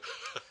Funhouse.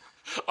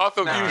 I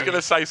thought you was going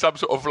to say some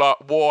sort of like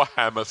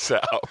Warhammer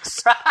setup.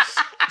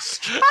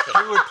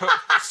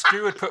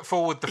 Stu would put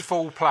forward the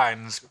full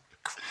plans.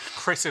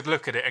 Chris would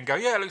look at it and go,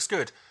 "Yeah, it looks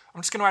good.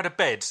 I'm just going to add a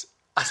bed." Stu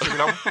would be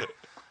like,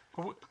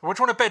 "What do you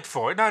want a bed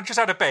for?" "No, just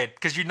add a bed,"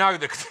 because you know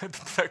that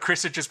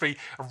Chris would just be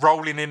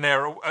rolling in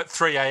there at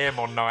 3 a.m.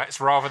 on nights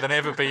rather than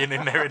ever being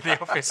in there in the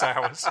office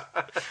hours.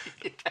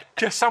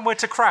 Just somewhere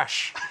to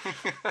crash.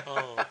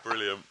 Oh,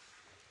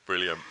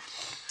 brilliant.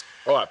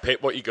 All right,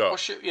 Pip, what you got?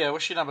 What's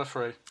your number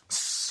 3?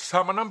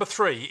 So my number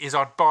 3 is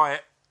I'd buy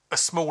a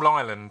small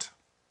island.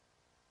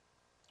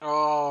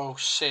 Oh,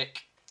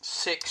 sick.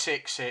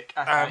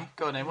 Okay,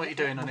 go on then. What are you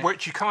doing on it?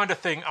 Which you kind of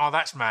think,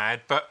 that's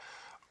mad, but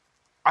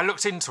I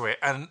looked into it,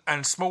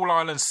 and small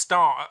islands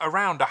start at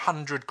around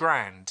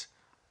 $100,000.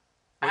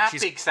 How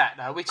big's that,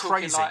 though? We're talking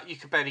crazy. like you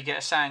could barely get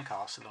a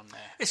sandcastle on there.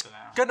 It's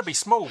going to be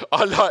small.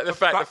 I like the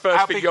fact the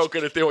first thing you're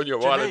going to do on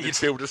your island is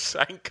build a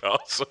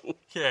sandcastle.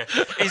 Yeah.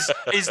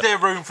 Is there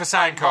room for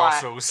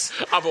sandcastles?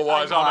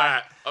 Otherwise, I'm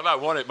out. I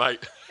don't want it,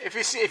 mate. If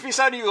it's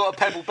only got a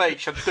pebble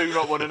beach, I do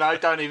not want to know.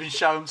 Don't even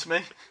show them to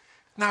me.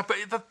 No,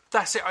 but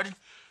that's it.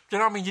 You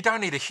know what I mean? You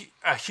don't need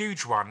a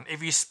huge one.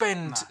 If you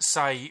spend,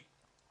 say,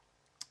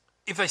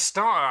 if they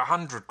start at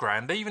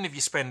 $100,000, even if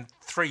you spend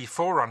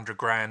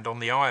 $300,000-400,000 on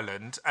the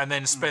island, and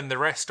then spend the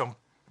rest on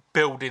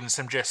building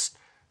some just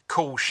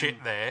cool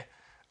shit there,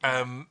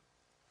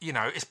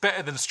 it's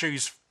better than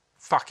Stu's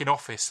fucking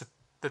office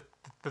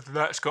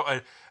that's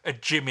got a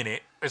gym in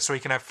it, so he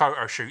can have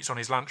photo shoots on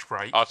his lunch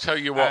break. I'll tell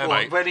you what,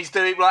 mate. When he's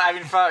doing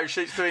having photo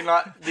shoots, doing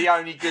the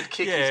only good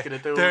kick he's going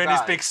to do. Doing all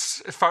his day. big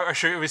photo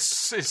shoot of his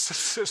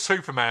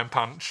Superman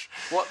punch.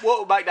 What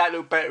will make that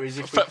look better is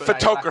if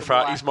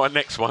photographer is my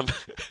next one.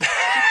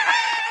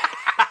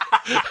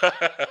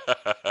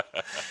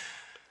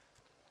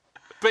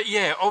 But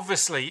yeah,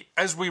 obviously,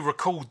 as we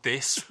record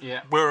this,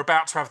 we're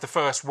about to have the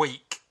first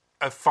week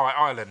of Fight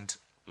Island.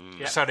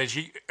 Yeah. So there's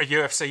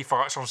UFC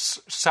fights on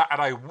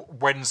Saturday,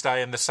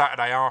 Wednesday, and the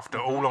Saturday after,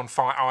 all on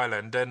Fight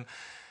Island. And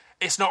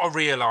it's not a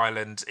real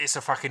island; it's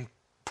a fucking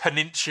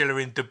peninsula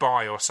in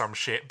Dubai or some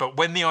shit. But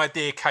when the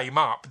idea came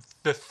up,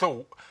 the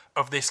thought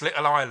of this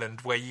little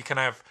island where you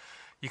can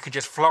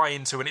just fly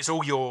into and it's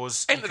all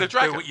yours. Enter the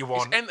Dragon. Do what you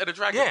want. It's Enter the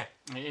Dragon.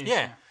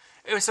 Yeah.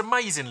 It was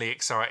amazingly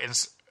exciting.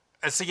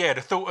 And so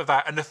the thought of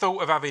that, and the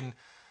thought of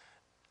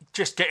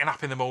just getting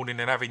up in the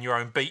morning and having your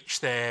own beach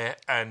there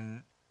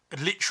and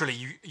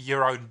literally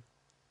your own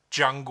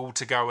jungle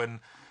to go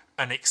and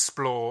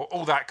explore,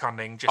 all that kind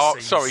of thing.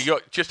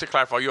 Just to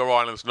clarify, your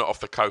island's not off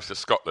the coast of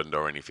Scotland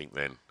or anything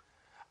then?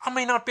 I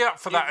mean, I'd be up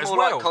for that as well.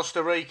 More like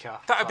Costa Rica.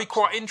 That would be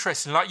quite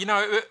interesting. Like,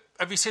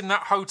 have you seen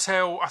that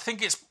hotel? I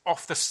think it's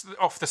off the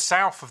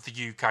south of the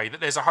UK, that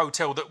there's a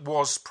hotel that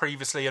was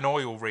previously an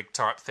oil rig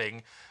type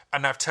thing,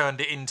 and they've turned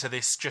it into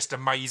this just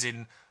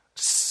amazing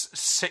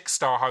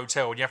 6-star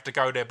hotel, and you have to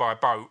go there by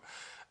boat.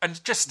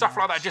 And just stuff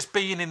like that, just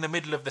being in the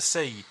middle of the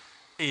sea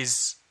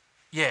is,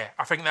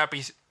 I think that'd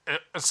be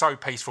so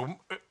peaceful.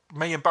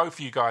 Me and both of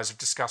you guys have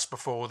discussed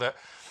before that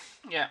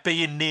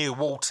being near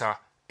water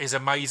is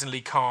amazingly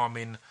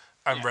calming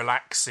and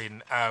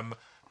relaxing.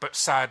 But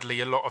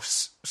sadly, a lot of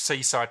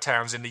seaside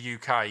towns in the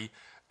UK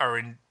are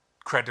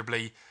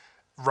incredibly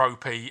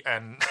ropey,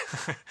 and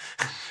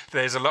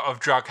there's a lot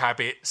of drug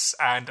habits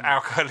and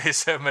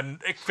alcoholism,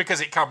 and because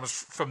it comes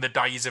from the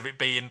days of it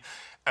being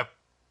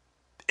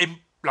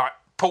like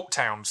port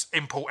towns,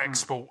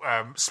 import-export,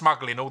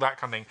 smuggling, all that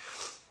kind of thing.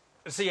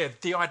 So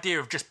the idea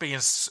of just being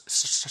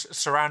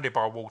surrounded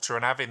by water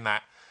and having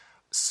that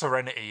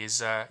serenity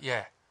is,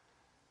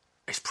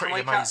 It's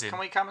pretty amazing. Can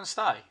we come and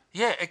stay?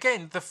 Yeah,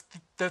 again,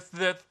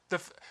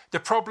 the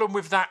problem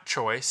with that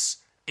choice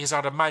is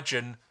I'd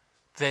imagine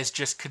there's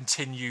just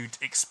continued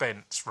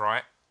expense,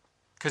 right?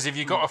 Because if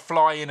you've got to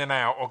fly in and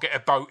out or get a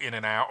boat in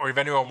and out, or if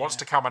anyone wants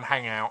to come and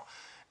hang out,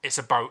 it's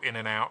a boat in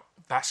and out.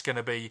 That's going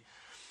to be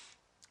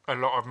a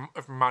lot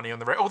of money on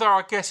the rent. Although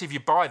I guess if you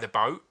buy the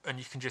boat and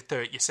you can just do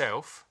it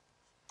yourself...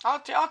 I'll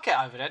get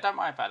over there. Don't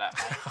worry about that,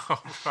 mate.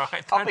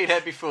 Right, I'll be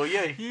there before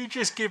you. You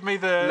just give me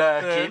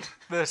the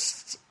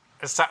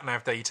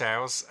sat-nav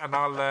details and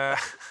I'll be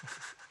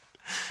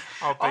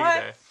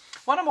there.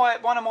 One of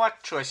my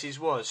choices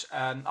was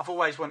I've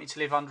always wanted to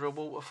live under a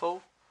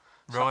waterfall.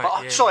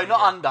 Right.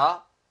 Not under,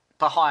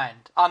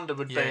 behind. Under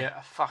would be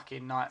a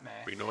fucking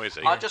nightmare. Be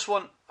noisy. I just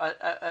want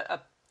a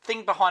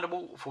thing behind a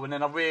waterfall, and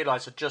then I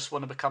realise I just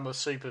want to become a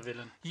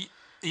supervillain.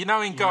 You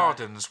know, in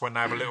gardens when they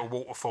have a little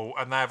waterfall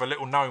and they have a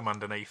little gnome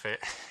underneath it.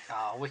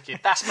 Oh, wicked!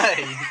 That's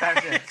me.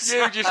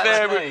 You're just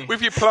there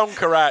with your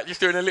plonker out,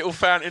 just doing a little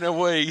fountain of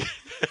wee.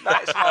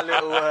 That's my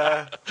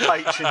little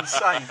patron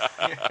saint.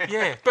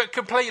 Yeah, but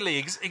completely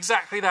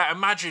exactly that.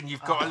 Imagine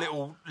you've got a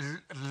little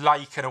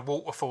lake and a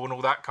waterfall and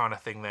all that kind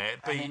of thing there.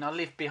 It'd be I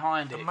live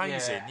behind it.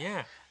 amazing.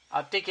 Yeah.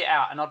 I'd dig it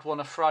out, and I'd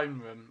want a throne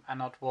room,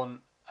 and I'd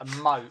want a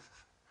moat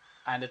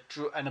and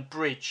a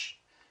bridge.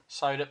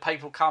 So that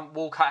people can't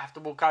have to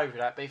walk over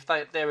that. But if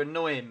they're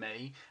annoying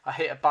me, I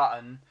hit a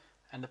button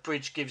and the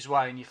bridge gives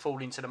way and you fall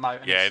into the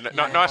moat. And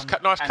nice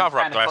cover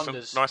up,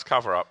 Glasson. Nice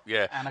cover up,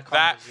 yeah.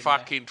 That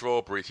fucking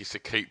drawbridge is to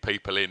keep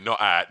people in,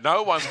 not out.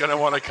 No one's going to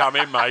want to come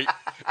in, mate.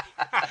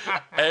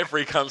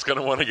 Every cunt's going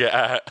to want to get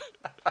out.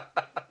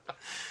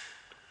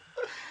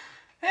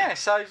 Yeah,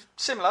 so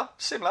similar.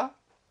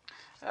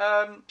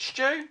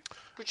 Stu?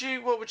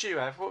 What would you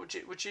have? Would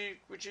you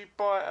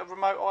buy a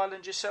remote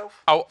island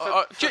yourself?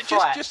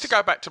 Just to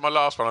go back to my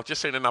last one, I've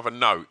just seen another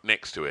note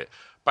next to it.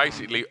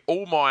 Basically,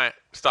 all my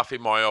stuff in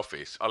my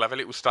office, I'll have a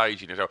little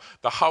stage in it.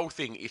 The whole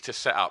thing is to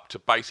set up to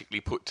basically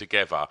put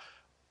together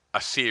a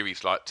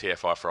series like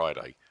TFI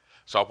Friday.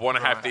 So I want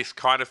to have this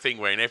kind of thing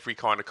where in every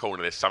kind of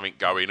corner there's something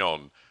going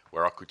on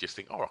where I could just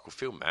think, I could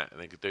film that, and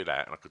then could do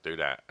that, and I could do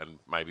that, and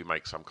maybe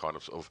make some kind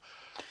of sort of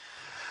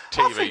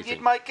TV I think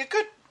you'd make a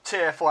good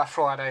TFI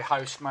Friday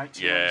host, mate,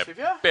 to be honest with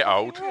you. Bit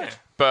old.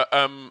 But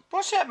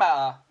What's that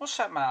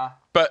matter?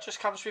 But it just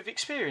comes with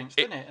experience,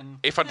 doesn't it? And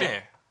if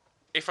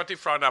I did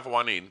throw another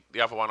one in,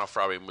 the other one I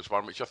throw in was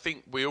one which I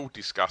think we all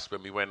discussed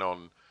when we went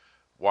on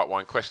White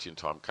Wine Question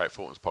Time, Kate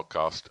Thornton's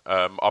podcast.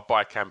 I'd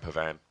buy a camper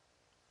van.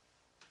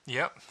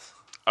 Yep.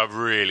 A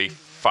really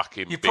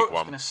fucking big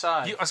one.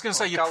 I was going to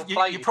say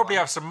you probably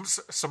have some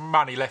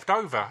money left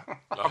over.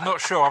 I'm not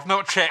sure. I've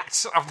not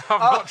checked. I've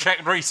not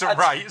checked recent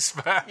rates.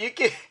 But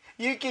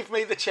you give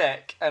me the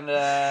check and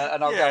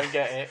I'll go and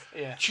get it.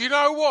 Yeah. Do you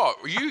know what?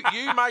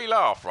 You may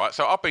laugh, right?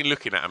 So I've been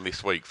looking at them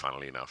this week,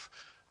 funnily enough,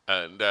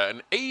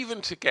 and even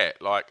to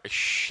get like a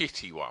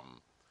shitty one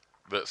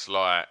that's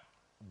like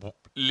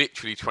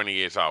literally 20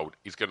 years old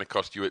is going to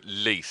cost you at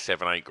least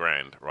 7-8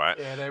 grand, right?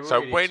 Yeah, they're so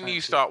really when expensive.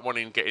 you start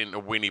wanting to get into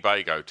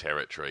Winnebago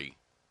territory,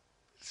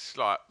 it's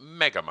like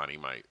mega money,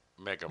 mate.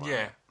 Mega money.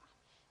 Yeah.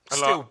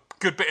 Still,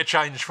 good bit of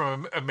change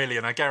from a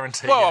million, I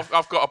guarantee. Well,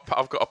 I've got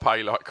to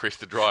pay like Chris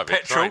to drive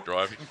it. Petrol. I ain't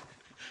driving.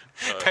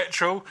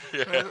 Petrol.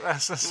 Yeah.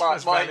 That's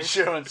my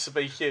insurance would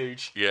be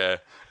huge. Yeah.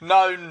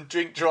 Known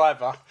drink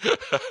driver.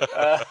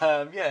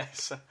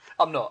 Yes.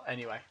 I'm not,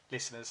 anyway,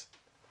 listeners.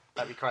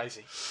 That'd be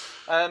crazy.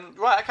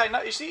 Right, okay, no,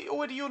 is it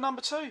already your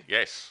number 2?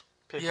 Yes.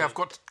 Pippi? Yeah, I've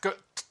got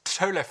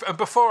 2 left. And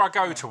before I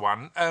go to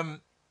one,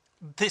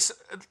 this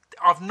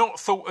I've not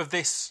thought of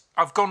this.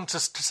 I've gone to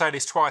say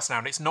this twice now,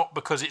 and it's not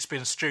because it's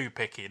been stew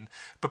picking,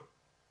 but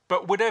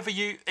would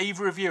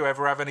either of you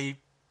ever have any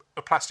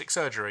plastic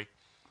surgery?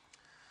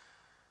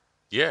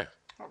 Yeah.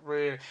 Not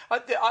really.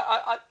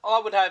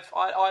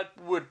 I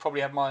would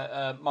probably have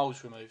my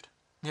moles removed.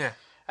 Yeah.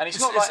 And it's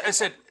not like... I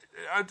said...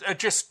 I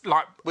just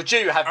like. Would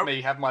you have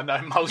me have my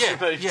moles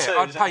removed? Yeah, too,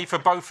 I'd pay for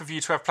both of you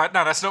to have.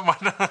 No, that's not my.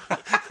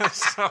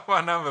 That's not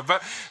my number.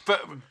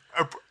 But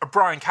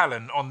Brian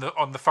Callen on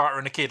the Fighter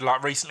and the Kid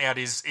like recently had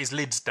his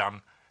lids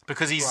done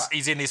because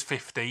he's in his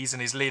 50s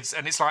and his lids,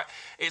 and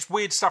it's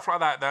weird stuff like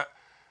that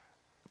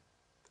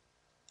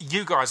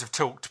you guys have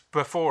talked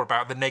before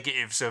about the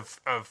negatives of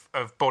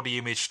body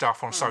image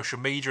stuff on social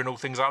media and all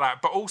things like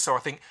that. But also, I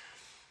think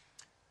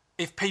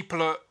if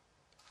people are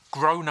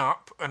grown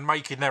up and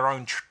making their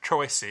own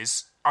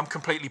choices, I'm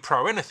completely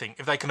pro anything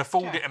if they can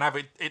afford it and have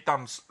it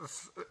done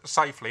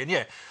safely.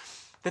 And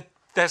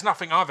there's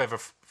nothing I've ever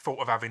thought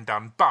of having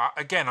done, but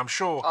again, I'm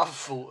sure I've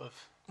thought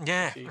of.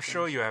 Yeah, I'm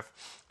sure you have.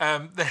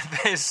 I've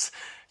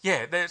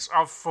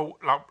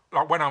thought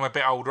like when I'm a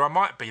bit older, I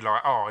might be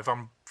like, if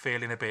I'm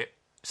feeling a bit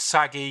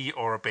saggy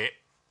or a bit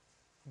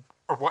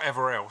or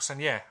whatever else.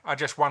 And I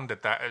just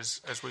wondered that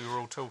as we were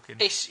all talking.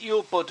 It's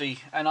your body,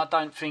 and I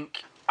don't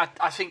think.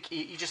 I think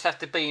you just have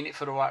to be in it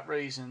for the right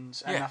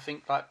reasons, and I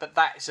think but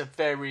that is a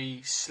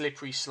very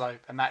slippery slope,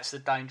 and that's the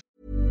danger.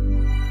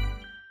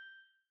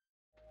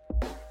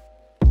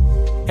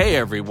 Hey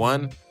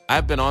everyone,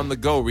 I've been on the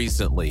go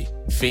recently.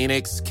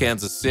 Phoenix,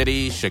 Kansas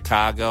City,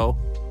 Chicago.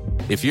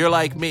 If you're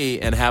like me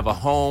and have a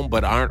home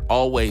but aren't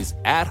always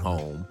at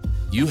home,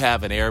 you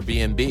have an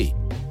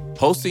Airbnb.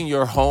 Hosting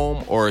your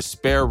home or a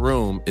spare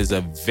room is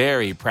a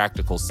very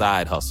practical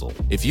side hustle.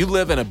 If you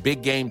live in a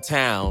big game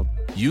town,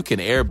 you can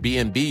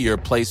Airbnb your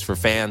place for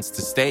fans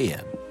to stay in.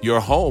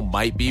 Your home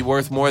might be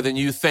worth more than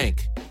you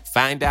think.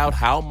 Find out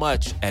how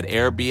much at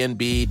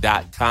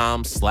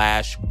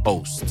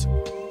airbnb.com/host.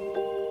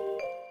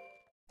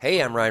 Hey,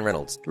 I'm Ryan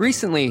Reynolds.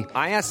 Recently,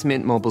 I asked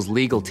Mint Mobile's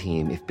legal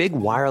team if big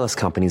wireless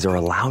companies are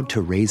allowed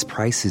to raise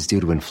prices due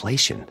to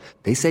inflation.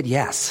 They said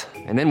yes.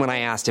 And then when I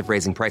asked if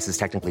raising prices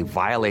technically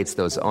violates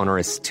those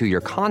onerous 2-year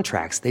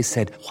contracts, they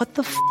said, "What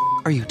the f***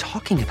 are you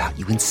talking about,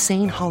 you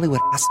insane Hollywood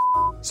ass?"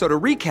 So to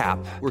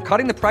recap, we're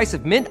cutting the price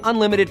of Mint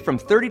Unlimited from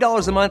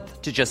 $30 a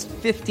month to just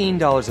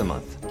 $15 a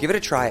month. Give it a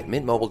try at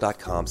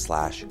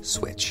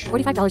mintmobile.com/switch.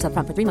 $45 up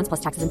front for 3 months plus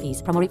taxes and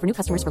fees. Promo rate for new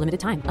customers for limited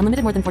time.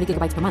 Unlimited more than 40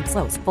 gigabytes per month.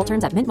 Slows full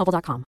terms at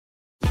mintmobile.com.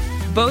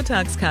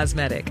 Botox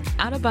Cosmetic,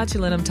 out of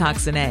botulinum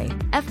toxin A,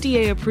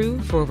 FDA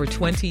approved for over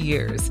 20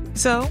 years.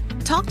 So,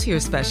 talk to your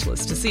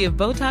specialist to see if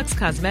Botox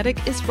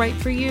Cosmetic is right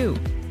for you.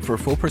 For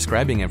full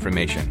prescribing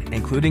information,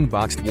 including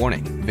boxed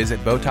warning,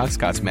 visit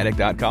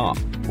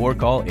BotoxCosmetic.com or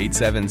call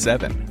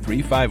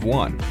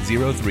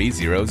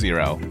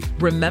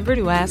 877-351-0300. Remember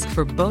to ask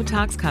for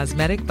Botox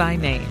Cosmetic by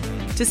name.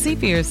 To see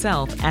for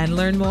yourself and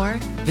learn more,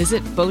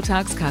 visit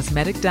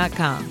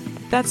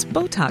BotoxCosmetic.com. That's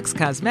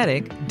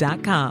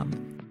BotoxCosmetic.com.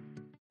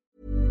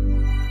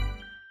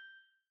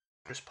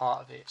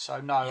 Part of it. So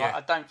no, Yeah.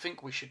 I don't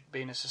think we should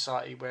be in a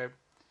society where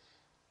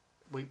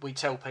we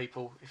tell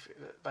people if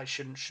they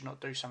should not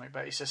do something.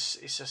 But it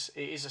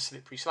is a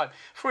slippery slope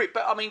for it.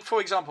 But I mean,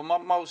 for example, my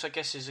moles, I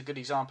guess, is a good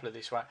example of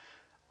this. Right,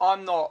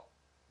 I'm not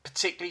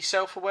particularly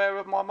self-aware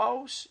of my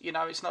moles. You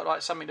know, it's not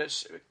like something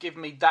that's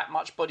given me that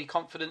much body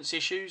confidence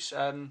issues.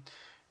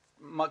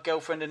 My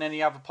girlfriend and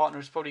any other partner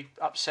is probably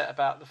upset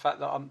about the fact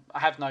that I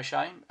have no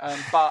shame.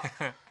 But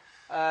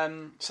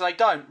so they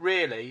don't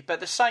really. But at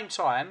the same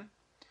time,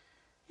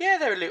 yeah,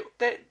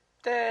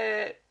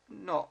 they're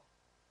not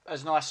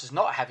as nice as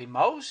not having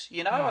moles,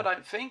 you know. No. I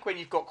don't think when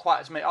you've got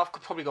quite as many. I've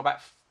probably got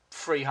about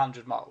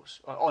 300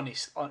 moles,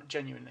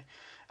 genuinely,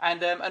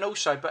 and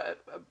also,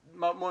 but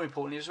more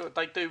importantly, is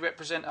they do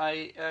represent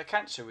a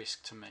cancer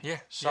risk to me. Yeah.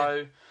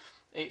 So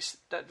it's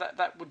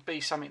that would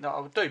be something that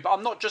I would do, but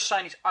I'm not just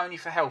saying it's only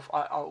for health.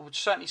 I would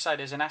certainly say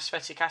there's an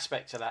aesthetic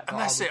aspect to that. And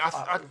that's it.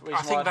 I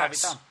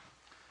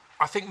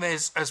think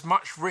there's as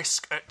much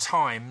risk at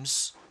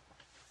times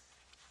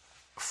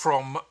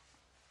from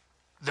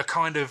the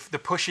kind of the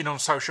pushing on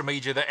social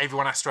media that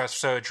everyone has to have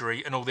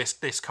surgery and all this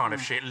kind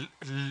of shit,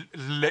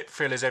 lip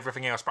fillers,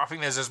 everything else. But I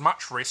think there's as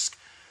much risk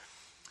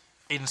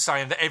in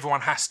saying that everyone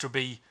has to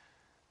be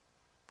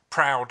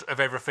proud of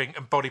everything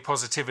and body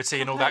positivity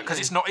and all that, because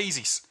it's not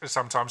easy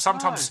sometimes.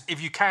 Sometimes if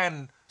you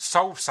can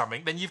solve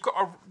something, then you've got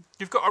a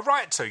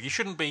right to. You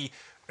shouldn't be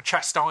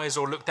chastised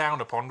or looked down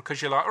upon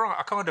because you're like, all right,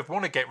 I kind of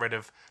want to get rid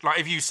of. Like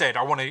if you said,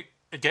 I want to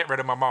get rid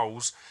of my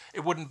moles,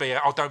 it wouldn't be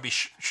don't be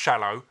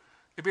shallow.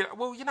 It'd be like,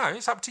 well, you know,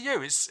 it's up to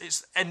you.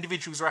 It's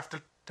individuals who have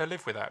to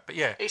live with that. But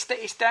yeah,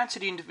 it's down to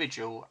the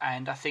individual,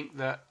 and I think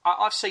that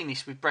I've seen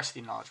this with breast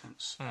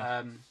enlargements,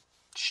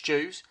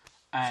 stews,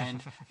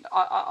 and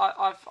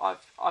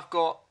I've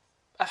got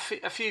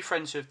a few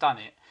friends who have done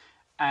it,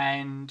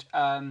 and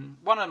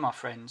one of my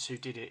friends who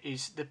did it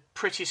is the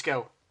prettiest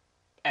girl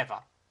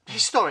ever.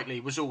 Historically,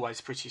 was always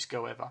the prettiest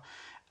girl ever,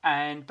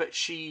 but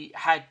she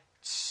had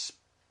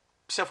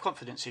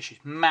self-confidence issues,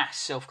 mass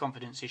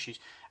self-confidence issues,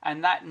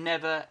 and that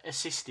never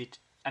assisted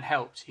and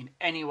helped in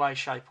any way,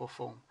 shape or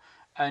form.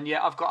 And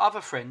yet I've got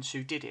other friends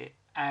who did it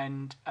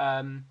and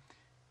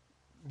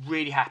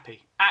really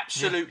happy,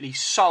 absolutely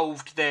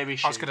solved their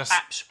issues. I was going to say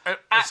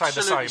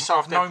the same.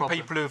 I've known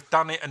people who've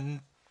done it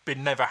and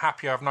been never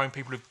happy. I've known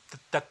people who've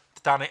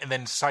done it and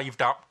then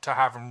saved up to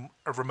have them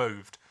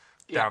removed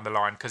down the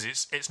line because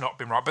it's not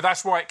been right. But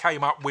that's why it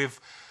came up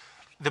with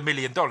the $1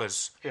 million.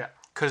 Yeah,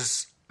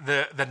 because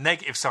the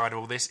negative side of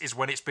all this is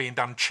when it's being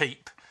done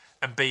cheap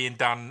and being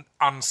done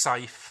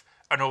unsafe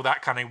and all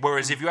that kind of thing.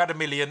 Whereas if you had $1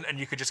 million and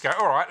you could just go,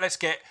 all right, let's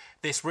get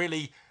this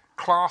really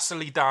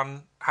classily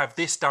done, have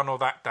this done or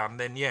that done,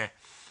 then yeah.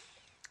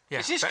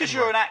 Is this because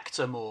you're an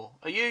actor more?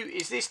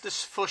 Is this the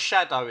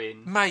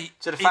foreshadowing, mate,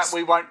 to the fact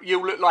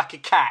you'll look like a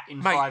cat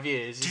in 5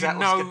 years?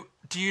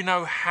 Do you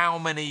know how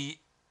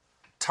many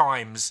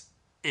times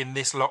in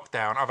this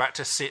lockdown I've had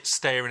to sit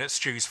staring at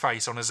Stu's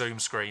face on a Zoom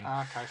screen?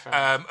 Okay, fair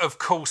enough. Of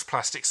course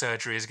plastic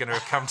surgery is going to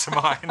have come to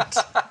mind.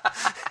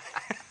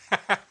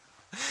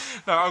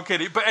 No, I'm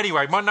kidding. But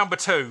anyway, my number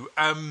 2,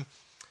 and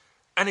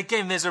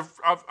again,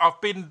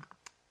 I've been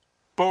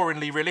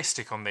boringly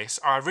realistic on this.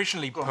 I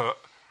originally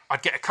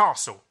I'd get a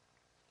castle,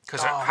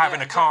 because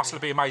having a castle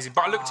would be amazing.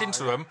 But I looked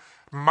into them.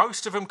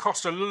 Most of them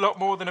cost a lot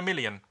more than $1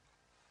 million.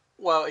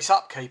 Well, it's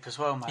upkeep as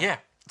well, mate. Yeah.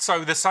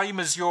 So the same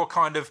as your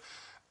kind of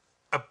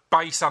a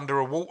base under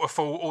a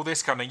waterfall, all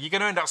this kind of thing, you're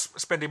going to end up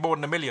spending more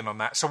than $1 million on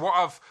that. So what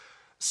I've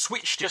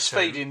switched just it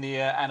to... feeding the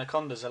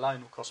anacondas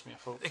alone will cost me a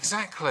fortune.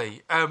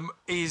 Exactly.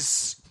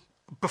 Is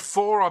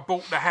before I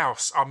bought the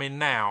house I'm in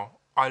now,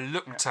 I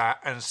looked at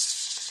and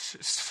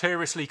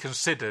seriously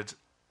considered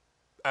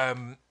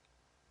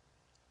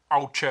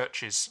old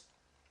churches.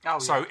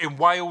 So in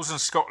Wales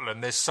and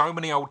Scotland, there's so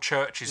many old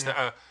churches that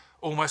are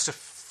almost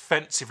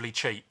offensively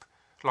cheap,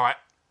 like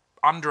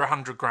under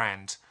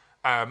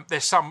 $100,000.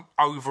 There's some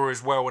over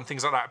as well and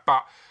things like that.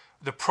 But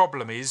the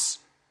problem is,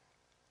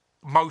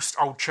 most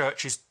old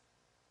churches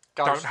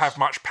don't have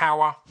much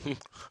power,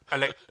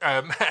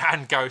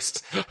 and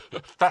ghosts.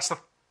 That's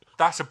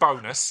a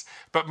bonus.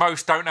 But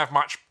most don't have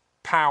much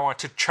power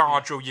to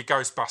charge all your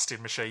ghost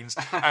busting machines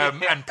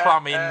and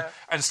plumbing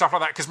and stuff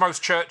like that, because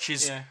most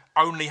churches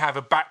only have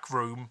a back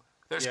room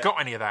that's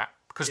got any of that,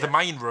 because the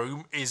main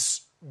room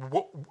is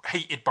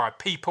heated by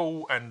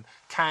people and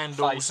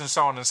candles and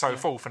so on and so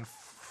forth, and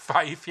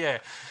faith.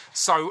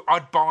 So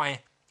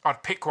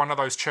I'd pick one of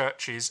those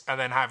churches and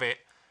then have it,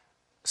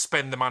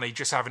 spend the money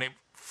just having it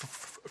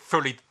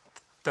fully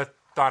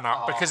done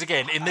up, because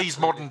again, in these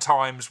modern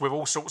times with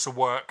all sorts of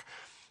work,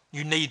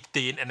 you need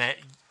the internet,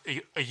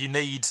 you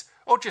need,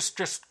 or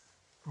just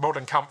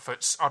modern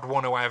comforts. I'd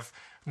want to have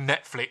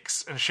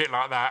Netflix and shit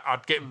like that.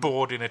 I'd get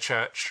bored in a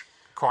church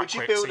quite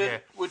quick.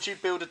 Would you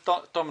build a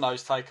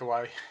Domino's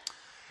takeaway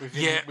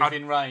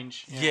within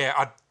range? Yeah,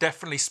 I'd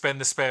definitely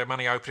spend the spare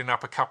money opening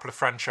up a couple of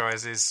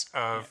franchises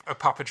of a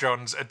Papa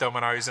John's, a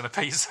Domino's and a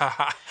Pizza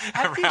Hut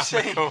around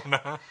the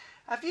corner.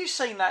 Have you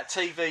seen that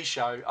TV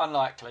show?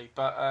 Unlikely,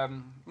 but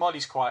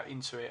Molly's quite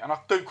into it, and I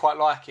do quite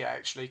like it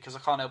actually, because I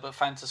can't help but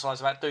fantasise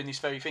about doing this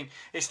very thing.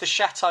 It's the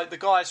chateau, the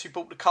guys who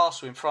bought the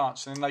castle in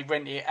France, and then they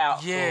rent it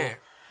out. Yeah,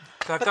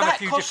 they've done a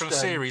few different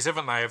series,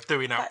 haven't they, of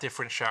doing up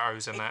different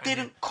chateaux and that. It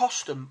didn't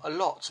cost them a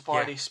lot to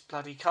buy this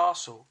bloody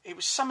castle. It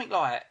was something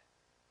like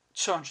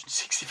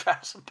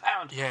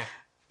 £260,000. Yeah.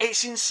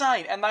 It's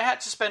insane, and they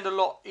had to spend a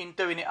lot in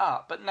doing it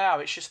up, but now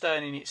it's just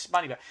earning its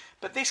money back.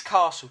 But this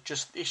castle,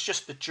 it's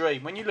just the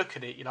dream. When you look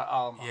at it, you're like,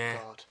 oh my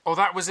God. Oh,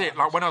 that was it.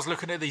 Like, when I was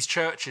looking at these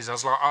churches, I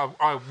was like,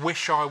 I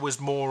wish I was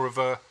more of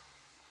a...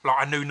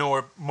 Like, I knew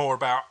more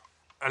about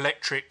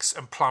electrics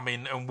and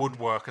plumbing and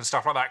woodwork and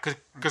stuff like that.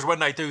 Because when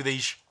they do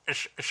these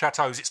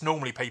chateaux, it's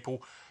normally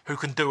people who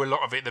can do a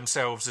lot of it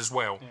themselves as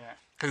well. Yeah.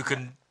 Who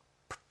can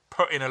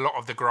put in a lot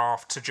of the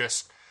graft to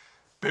just...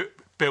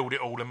 build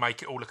it all and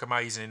make it all look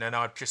amazing, and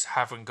I just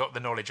haven't got the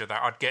knowledge of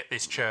that. I'd get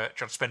this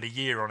church, I'd spend a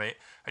year on it,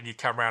 and you'd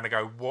come around and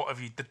go, what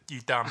have you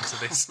done to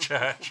this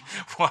church?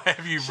 Why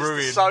have you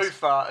ruined... Just a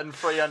sofa and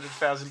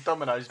 300,000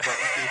 Domino's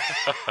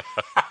boxes.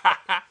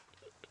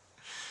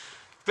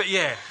 But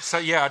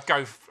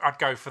I'd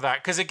go for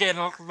that, because again,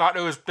 like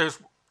there was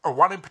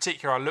one in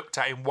particular I looked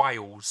at in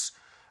Wales,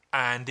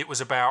 and it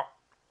was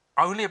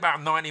only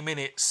about 90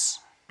 minutes.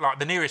 Like,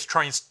 the nearest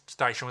train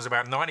station was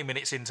about 90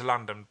 minutes into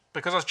London,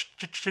 because I was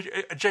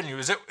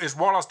genuinely, it was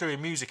while I was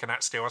doing music and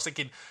that still, I was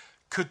thinking,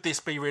 could this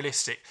be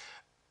realistic?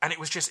 And it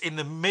was just in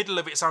the middle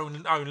of its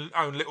own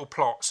little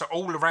plot, so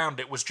all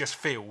around it was just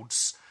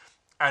fields,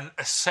 and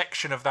a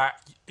section of that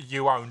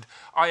you owned.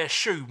 I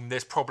assume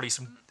there's probably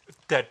some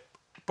dead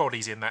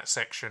bodies in that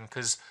section,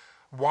 because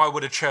why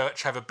would a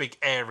church have a big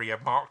area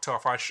marked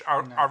off? I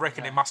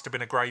reckon it must have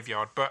been a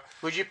graveyard. But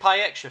would you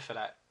pay extra for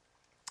that?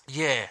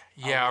 Yeah,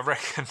 I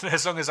reckon,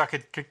 as long as I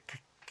could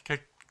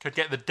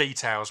get the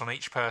details on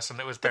each person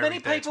that was buried there.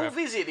 Do many people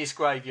visit this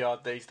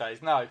graveyard these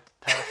days? No.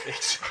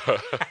 Perfect.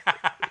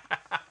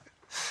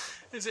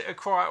 Is it a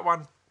quiet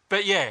one?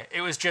 But yeah,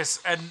 it was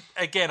just... And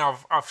again,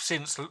 I've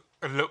since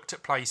looked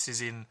at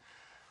places in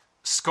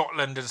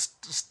Scotland and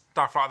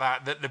stuff like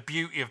that, that the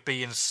beauty of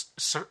being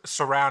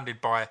surrounded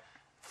by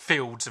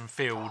fields and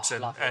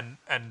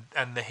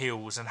and the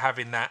hills, and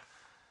having that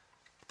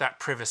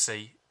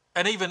privacy.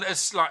 And even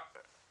as like...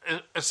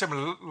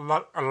 similar,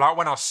 like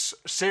when I was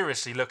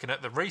seriously looking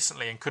at them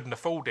recently and couldn't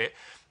afford it,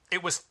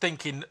 it was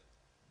thinking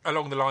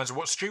along the lines of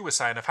what Stu was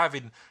saying, of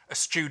having a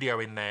studio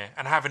in there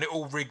and having it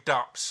all rigged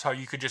up so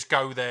you could just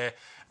go there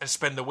and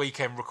spend the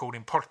weekend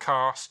recording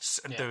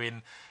podcasts and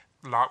doing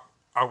like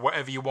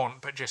whatever you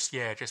want, but just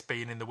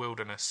being in the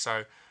wilderness.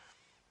 So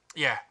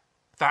yeah,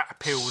 that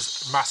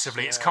appeals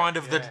massively. It's kind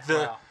of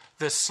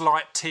the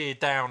slight tear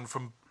down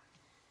from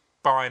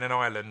buying an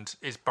island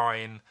is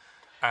buying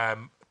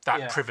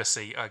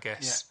privacy, I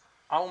guess.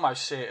 Yeah. I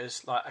almost see it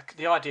as like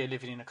the idea of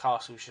living in a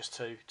castle is just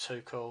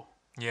too cool.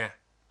 Yeah,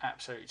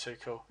 absolutely too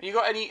cool. You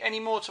got any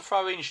more to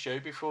throw in, Stu,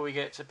 before we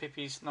get to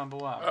Pippi's number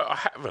one? I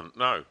haven't.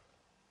 No.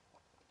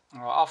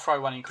 All right, I'll throw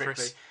one in quickly.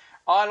 Chris.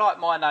 I like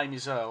My Name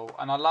Is Earl,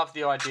 and I love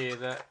the idea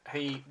that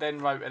he then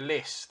wrote a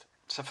list.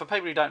 So for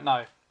people who don't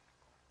know,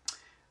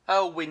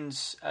 Earl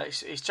wins.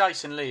 It's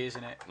Jason Lee,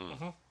 isn't it?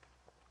 Mm-hmm.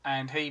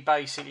 And he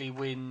basically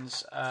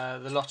wins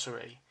the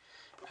lottery,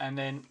 and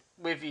then,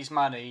 with his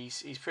money,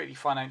 he's pretty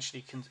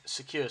financially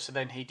secure. So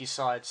then he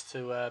decides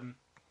to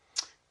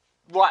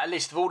write a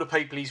list of all the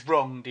people he's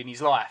wronged in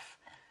his life,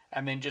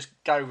 and then just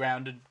go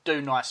round and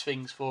do nice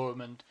things for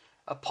them and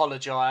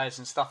apologise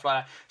and stuff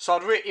like that.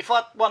 So if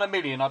I won $1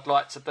 million, I'd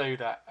like to do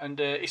that. And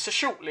it's a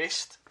short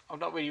list. I've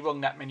not really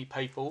wronged that many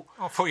people.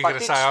 I thought you were going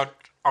to say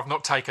I've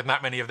not taken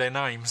that many of their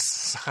names.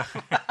 So.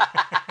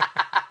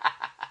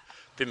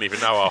 Didn't even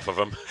know half of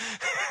them.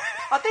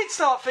 I did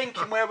start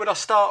thinking, where would I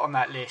start on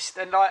that list?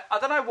 And I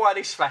don't know why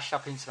this flashed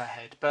up into my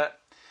head, but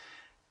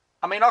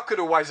I mean, I could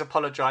always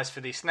apologise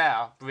for this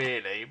now,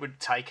 really. It wouldn't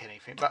take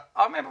anything. But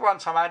I remember one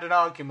time I had an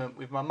argument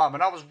with my mum,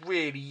 and I was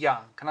really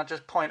young. Can I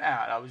just point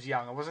out I was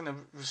young? I wasn't a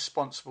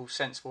responsible,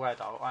 sensible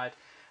adult. I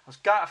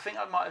think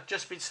I might have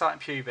just been starting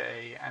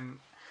puberty, and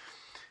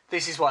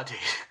this is what I did.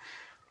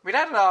 We'd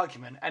had an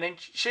argument, and then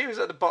she was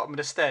at the bottom of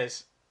the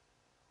stairs,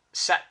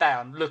 sat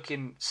down,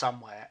 looking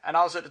somewhere, and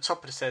I was at the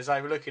top of the stairs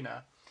overlooking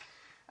her.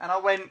 And I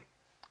went,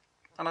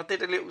 and I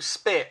did a little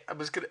spit. I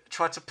was going to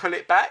try to pull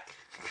it back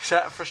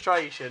out of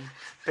frustration,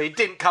 but it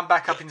didn't come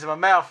back up into my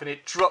mouth, and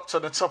it dropped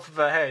on the top of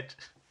her head.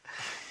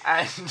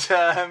 And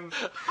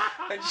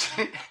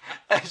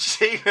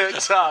she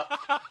looked up,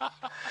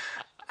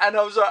 and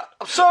I was like,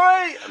 I'm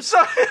sorry,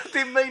 I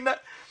didn't mean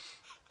that.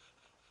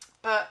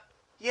 But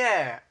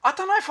yeah, I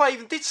don't know if I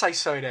even did say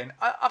sorry then.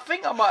 I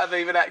think I might have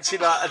even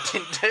acted like I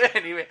didn't do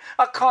anything.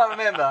 I can't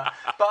remember,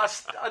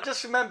 but I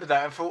just remembered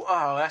that and thought,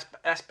 oh,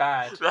 that's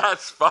bad.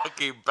 That's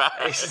fucking bad.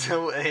 It's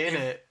naughty, isn't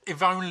it?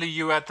 If only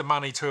you had the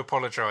money to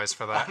apologise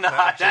for that. No,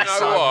 that's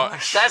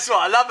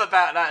what I love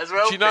about that as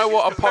well. Do you know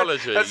what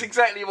apology? That's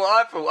exactly what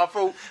I thought. I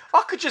thought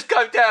I could just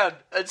go down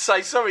and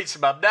say sorry to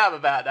Mum now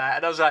about that,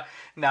 and I was like,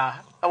 nah,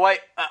 I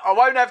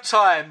won't have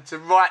time to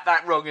right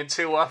that wrong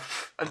until I'm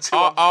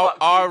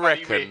I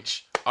reckon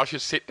rich. I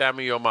should sit down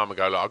with your mum and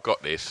go, look, I've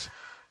got this,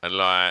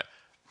 and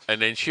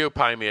then she'll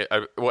pay me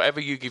whatever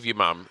you give your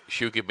mum,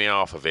 she'll give me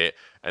half of it,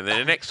 and then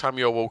the next time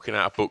you're walking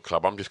out of book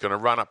club, I'm just going to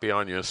run up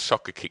behind you and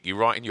soccer kick you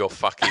right in your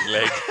fucking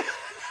leg.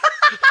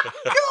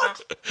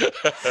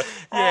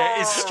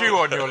 Yeah, is Stu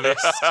on your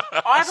list?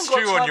 I haven't got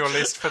Stu on your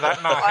list for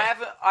that night.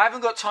 I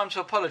haven't got time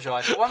to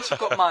apologise. But once I've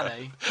got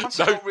money,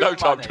 no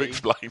time to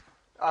explain.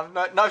 I've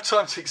no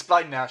time to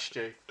explain now,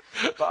 Stu.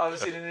 But I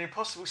was in an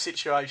impossible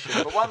situation.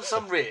 But once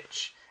I'm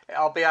rich,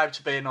 I'll be able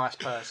to be a nice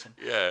person.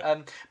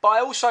 Yeah. But I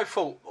also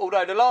thought,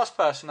 although the last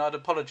person I'd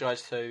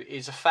apologise to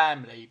is a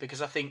family,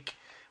 because I think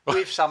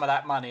with some of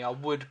that money I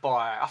would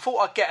buy. I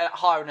thought I'd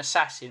hire an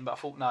assassin, but I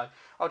thought no,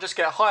 I'll just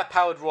get a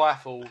high-powered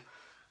rifle,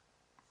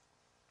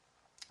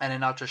 and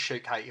then I'll just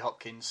shoot Katie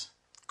Hopkins.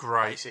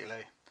 Great.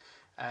 Basically.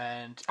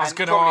 And I was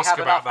going to ask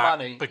about that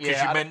money.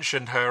 because you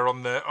mentioned her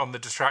on the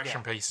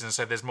distraction pieces and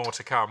said there's more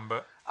to come.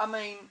 But I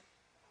mean,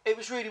 it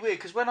was really weird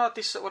because when I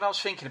was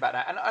thinking about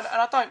that, and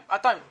I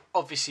don't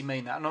obviously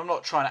mean that, and I'm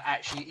not trying to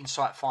actually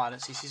incite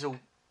violence. This is all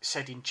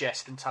said in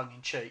jest and tongue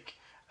in cheek,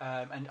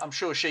 and I'm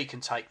sure she can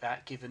take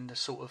that given the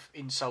sort of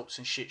insults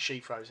and shit she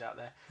throws out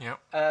there. Yeah.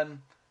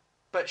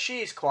 But she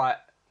is quite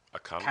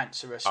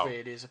cancerous,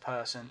 really, as a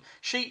person.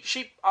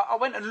 I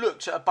went and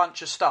looked at a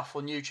bunch of stuff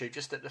on YouTube,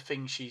 just at the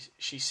things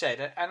she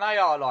said, and they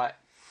are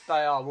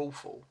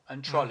awful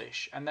and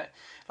trollish, and that,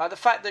 like the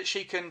fact that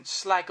she can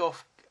slag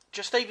off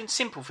just even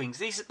simple things.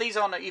 These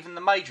aren't even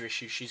the major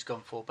issues she's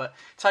gone for, but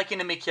taking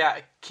the mickey out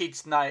of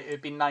kids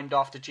who've been named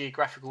after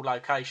geographical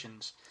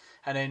locations,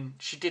 and then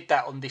she did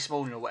that on This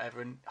Morning or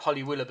whatever, and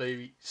Holly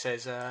Willoughby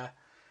says,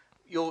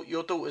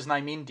 "Your daughter's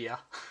name India."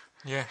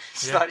 Yeah,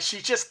 Like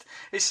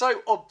it's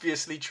so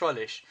obviously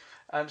trollish.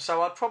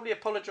 So I'd probably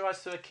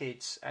apologise to her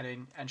kids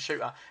and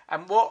shoot her.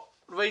 And the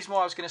reason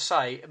why I was going to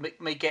say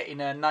me getting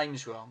her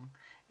names wrong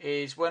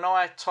is when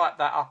I typed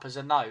that up as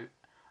a note,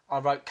 I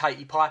wrote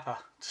Katie Piper.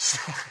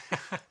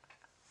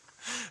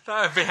 That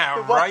would be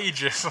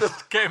outrageous.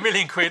 Get £1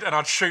 million and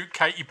I'd shoot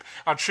Katie.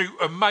 I'd shoot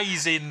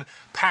amazing,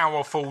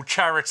 powerful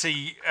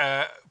charity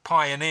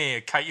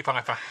pioneer Katie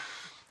Piper.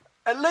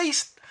 At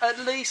least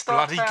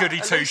bloody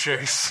goody two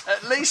shoes.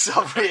 At least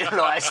I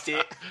realised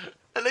it.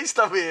 At least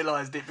I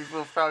realised it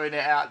before throwing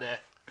it out there.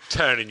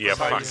 Turning your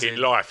fucking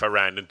life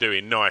around and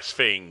doing nice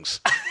things.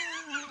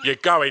 You're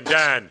going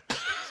down.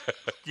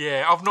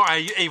 Yeah, I've not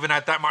even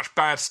had that much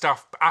bad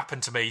stuff happen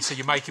to me, so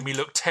you're making me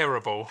look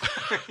terrible.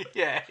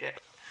 Yeah.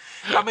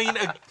 I mean,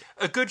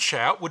 a good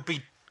shout would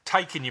be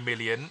taking your $1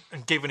 million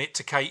and giving it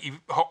to Katie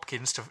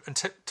Hopkins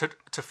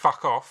to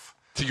fuck off.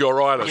 To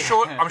your island.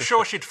 I'm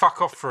sure she'd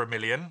fuck off for $1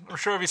 million. I'm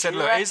sure if he said,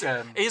 look, here's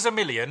 $1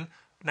 million,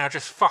 now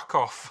just fuck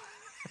off.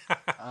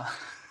 That's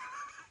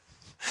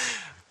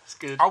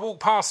good. I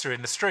walked past her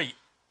in the street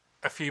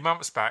a few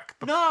months back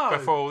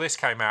before all this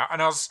came out,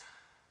 and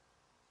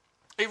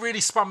it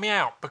really spun me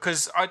out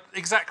because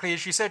exactly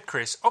as you said,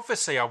 Chris,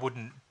 obviously I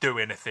wouldn't do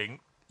anything.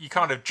 You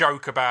kind of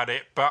joke about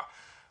it, but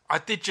I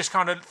did just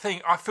kind of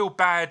think, I feel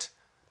bad.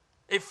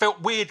 It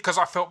felt weird because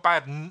I felt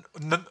bad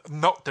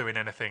not doing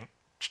anything.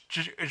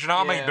 Do you know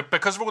what I mean? But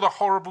because of all the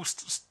horrible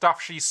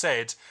stuff she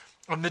said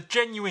and the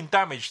genuine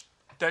damage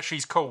that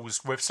she's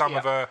caused with some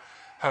of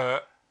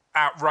her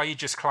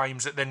outrageous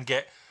claims that then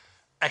get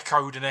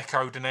echoed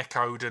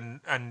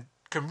and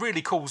can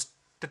really cause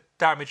the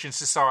damage in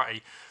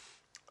society,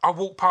 I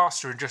walked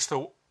past her and just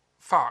thought,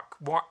 fuck,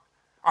 what?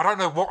 I don't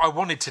know what I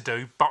wanted to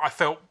do, but I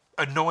felt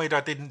annoyed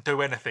I didn't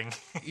do anything.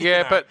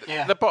 Yeah, but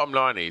the bottom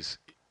line is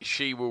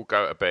she will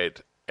go to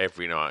bed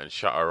every night and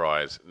shut her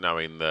eyes,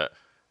 knowing that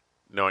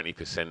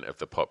 90% of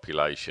the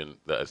population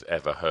that has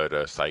ever heard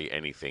her say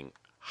anything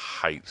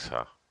hates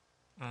her.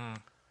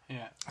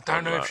 Yeah. I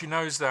don't know if she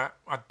knows that.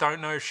 I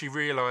don't know if she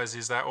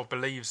realises that or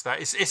believes that.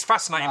 It's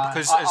fascinating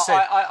because, as I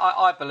said...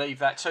 I believe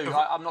that too.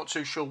 I'm not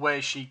too sure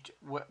where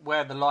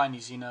the line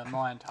is in her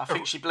mind. I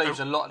think she believes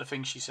a lot of the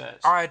things she says.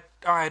 I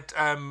had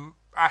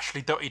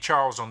Ashley Dottie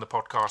Charles on the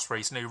podcast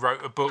recently, who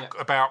wrote a book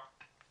about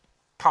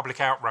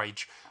public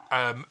outrage,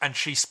 and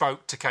she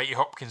spoke to Katie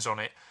Hopkins on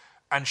it,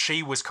 and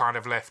she was kind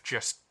of left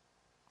just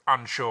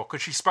unsure,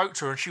 because she spoke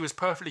to her and she was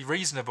perfectly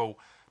reasonable,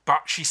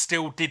 but she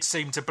still did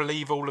seem to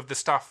believe all of the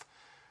stuff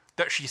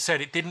that she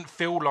said. It didn't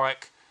feel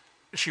like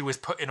she was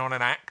putting on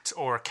an act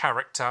or a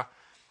character.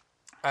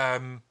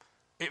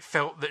 It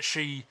felt that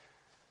she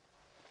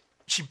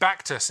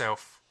backed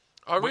herself,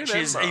 which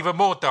is even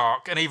more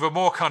dark and even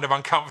more kind of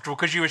uncomfortable,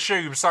 because you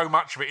assume so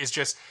much of it is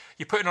just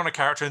you're putting on a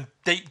character and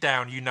deep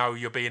down you know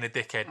you're being a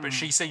dickhead. But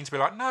she seemed to be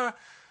like, no,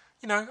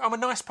 I'm a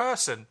nice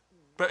person,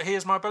 but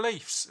here's my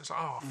beliefs. It's like,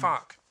 oh,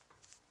 fuck.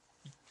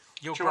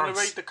 You're Do you want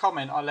to read the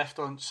comment I left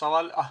on? So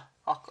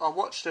I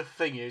watched the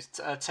thing, it was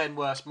 10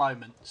 worst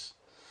moments.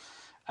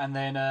 And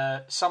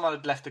then someone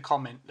had left a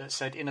comment that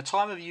said, in a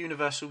time of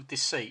universal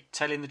deceit,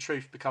 telling the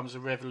truth becomes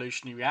a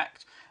revolutionary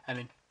act. And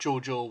then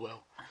George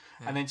Orwell.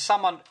 Yeah. And then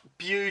someone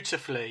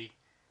beautifully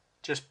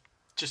just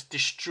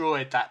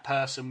destroyed that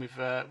person with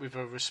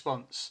a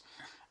response.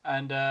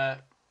 And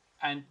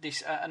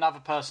this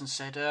another person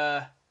said,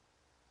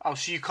 oh,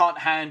 so you can't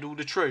handle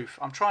the truth.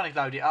 I'm trying to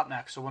load it up now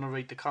because I want to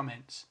read the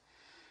comments.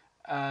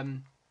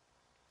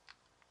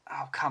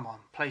 Oh, come on.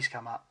 Please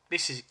come up.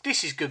 This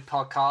is good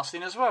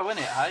podcasting as well,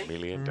 isn't it, hey?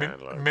 Million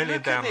downloads.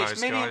 Million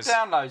downloads, million guys.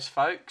 downloads,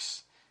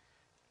 folks.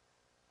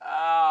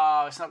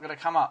 Oh, it's not going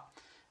to come up.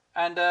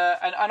 And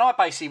I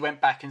basically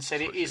went back and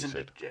said it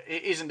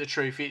isn't the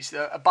truth. It's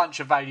a bunch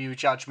of value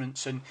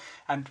judgments. And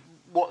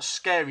what's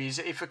scary is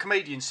if a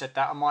comedian said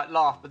that, I might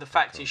laugh. But the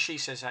fact is she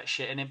says that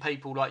shit. And then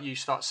people like you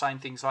start saying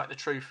things like the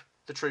truth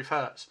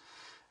hurts.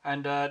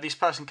 And this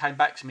person came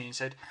back to me and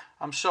said,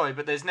 I'm sorry,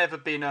 but there's never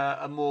been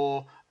a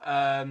more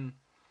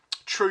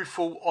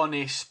truthful,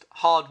 honest,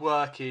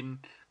 hard-working,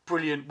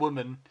 brilliant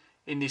woman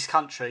in this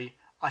country.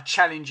 I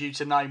challenge you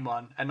to name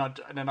one. And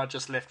then I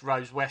just left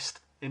Rose West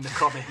in the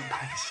comment,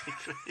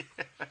 basically.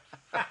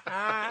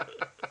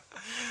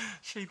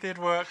 She did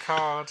work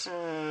hard.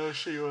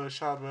 She was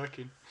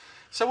hard-working.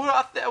 So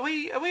are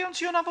we on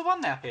to your number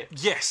one now, Pip?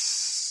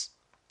 Yes.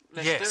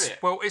 Let's do it.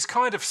 Well, it's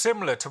kind of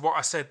similar to what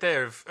I said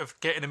there of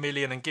getting 1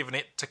 million and giving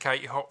it to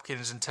Katie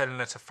Hopkins and telling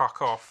her to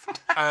fuck off.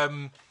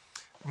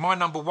 My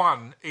number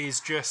one is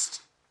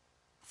just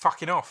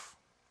fucking off.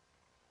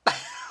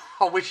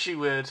 I wish you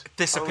would.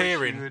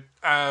 Disappearing.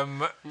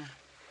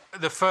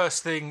 The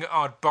first thing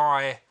I'd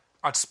buy,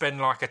 I'd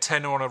spend like a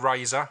tenner on a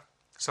razor.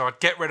 So I'd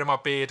get rid of my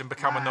beard and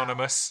become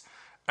anonymous,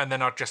 and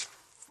then I'd just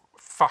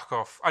fuck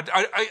off.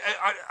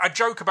 I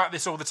joke about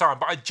this all the time,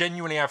 but I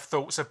genuinely have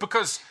thoughts of,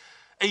 because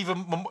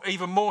even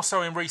more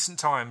so in recent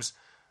times,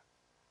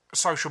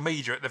 social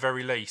media at the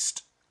very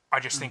least, I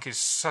just think is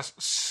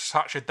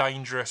such a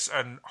dangerous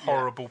and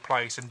horrible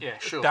place and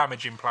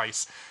damaging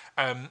place.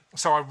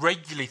 So I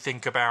regularly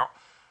think about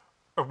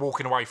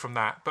walking away from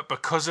that. But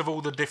because of all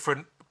the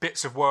different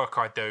bits of work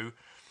I do,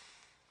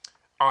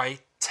 I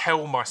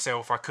tell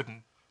myself I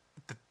couldn't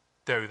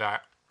do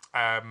that.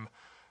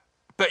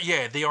 But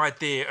yeah, the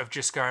idea of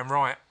just going,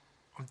 right,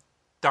 I'm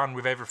done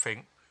with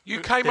everything. You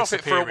came off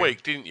it for a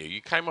week, didn't you? You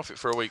came off it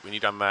for a week when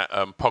you done that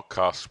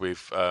podcast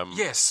with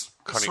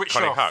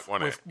Connie Huck,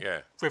 wasn't it?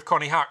 Yeah, with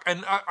Connie Huck,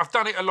 and I've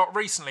done it a lot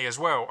recently as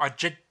well. I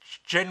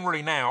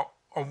generally now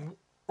on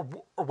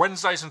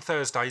Wednesdays and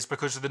Thursdays,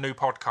 because of the new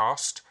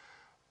podcast,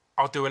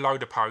 I'll do a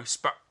load of posts.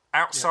 But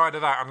outside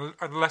of that,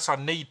 unless I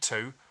need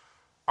to,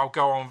 I'll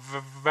go on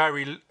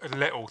very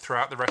little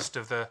throughout the rest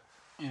of the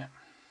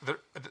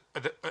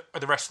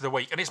rest of the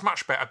week, and it's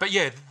much better. But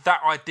yeah,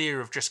 that idea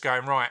of just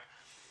going, right.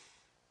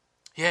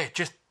 Yeah,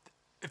 just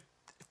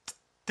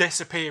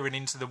disappearing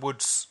into the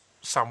woods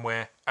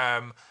somewhere.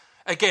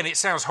 Again, it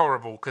sounds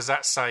horrible because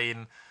that's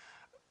saying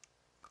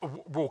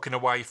walking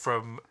away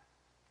from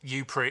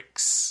you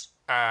pricks,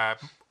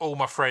 all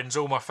my friends,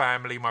 all my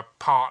family, my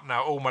partner,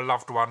 all my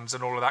loved ones,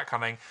 and all of that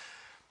kind of thing.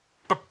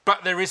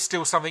 But there is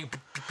still something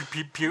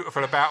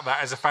beautiful about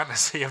that as a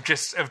fantasy of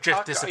just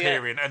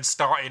disappearing and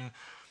starting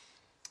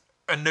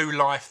a new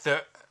life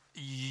that,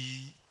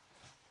 I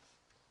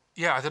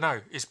don't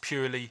know, is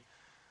purely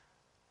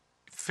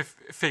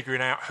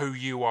figuring out who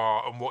you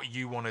are and what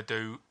you want to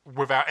do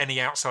without any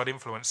outside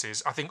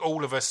influences. I think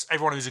all of us,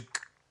 everyone who's a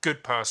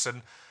good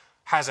person,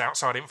 has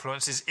outside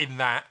influences in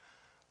that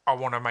I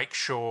want to make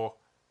sure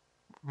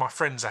my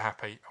friends are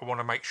happy. I want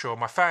to make sure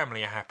my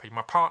family are happy,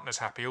 my partner's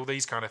happy, all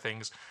these kind of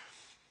things.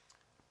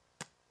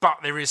 But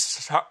there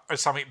is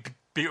something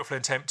beautiful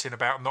and tempting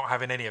about not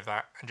having any of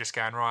that and just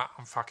going, right,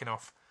 I'm fucking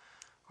off.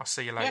 I'll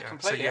see you later. Yeah,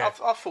 completely.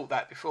 So, I've thought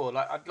that before.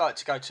 Like, I'd like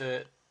to go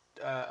to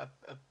a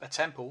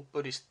temple,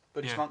 Buddhist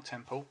monk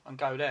temple, and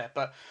go there.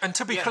 But and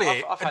to be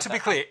clear,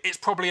 it's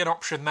probably an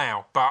option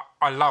now. But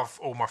I love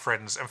all my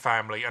friends and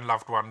family and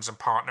loved ones and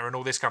partner and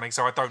all this kind of thing.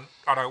 So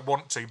I don't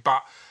want to.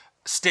 But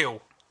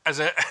still, as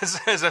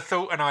a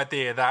thought and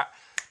idea that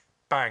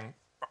bang,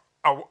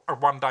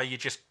 one day you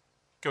just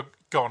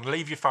gone,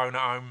 leave your phone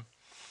at home.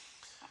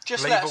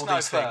 Just let us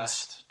know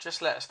first.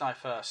 Just let us know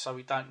first, so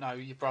we don't know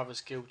your brother's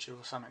killed you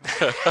or something.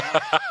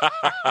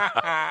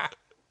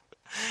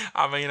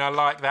 I mean, I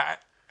like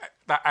that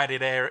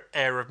added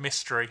air of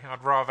mystery.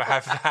 I'd rather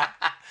have that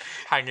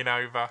hanging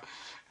over.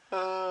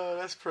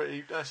 That's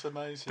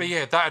amazing. But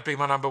yeah, that'd be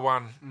my number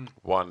one.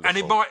 Wonderful. And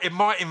it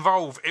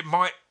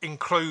might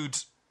include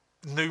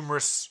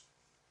numerous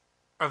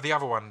of the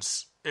other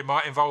ones. It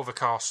might involve a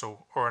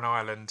castle or an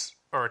island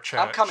or a church.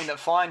 I'm coming to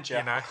find you.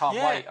 I can't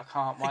wait. I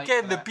can't wait.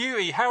 Again, the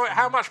beauty.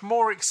 How much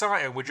more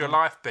exciting would your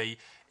life be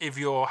if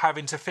you're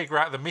having to figure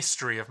out the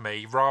mystery of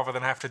me rather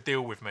than have to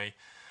deal with me?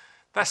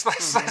 That's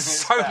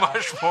so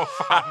much more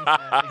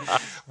fun.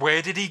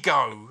 Where did he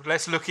go?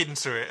 Let's look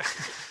into it.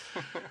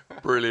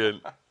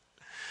 Brilliant.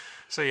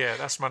 So yeah,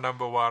 that's my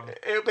number one.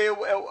 It'll be a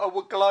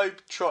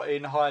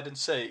globe-trotting hide and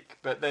seek,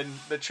 but then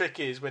the trick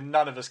is when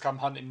none of us come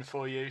hunting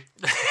for you,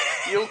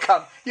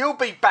 you'll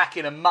be back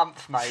in a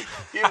month, mate.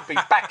 You'll be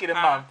back in a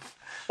month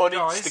on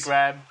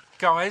Instagram.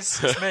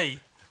 Guys, it's me.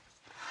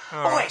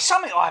 Wait,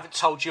 something I haven't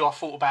told you I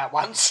thought about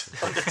once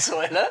on the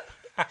toilet.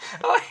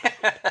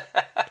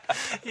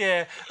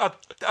 Yeah, I'd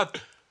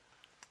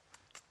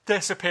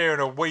disappear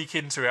and a week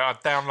into it,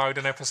 I'd download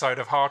an episode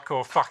of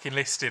Hardcore Fucking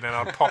Listing and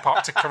I'd pop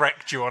up to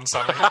correct you on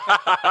something.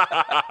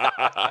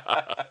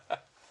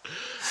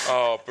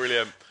 Oh,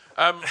 brilliant.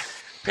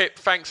 Pip,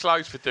 thanks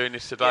loads for doing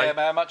this today. Yeah,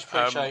 man, much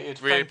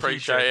appreciated. Really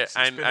appreciate it. It's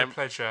been a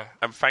pleasure.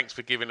 And thanks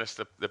for giving us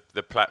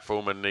the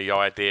platform and the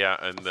idea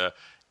and the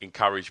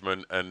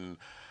encouragement and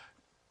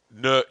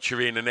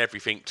nurturing and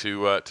everything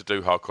to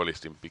do Hardcore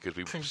Listing, because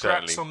we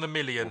Congrats on the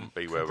million. Wouldn't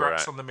be where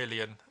Congrats we're at. on the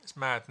million. It's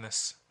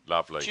madness.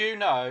 Lovely. Do you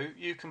know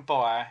you can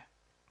buy...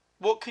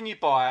 What can you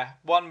buy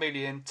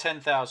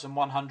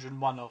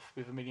 1,010,101 of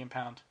with £1 million?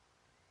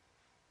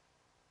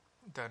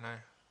 Don't know.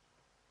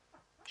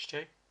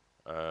 Stu?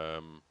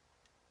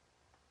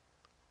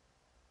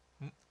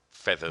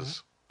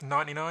 Feathers.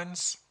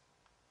 99s?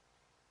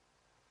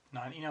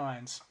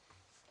 99s.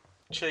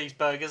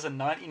 Cheeseburgers and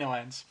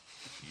 99s.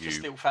 Just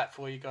a little fact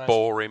for you guys.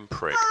 Boring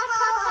prick.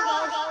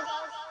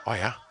 Oh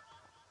yeah.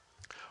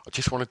 I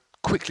just want to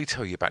quickly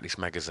tell you about this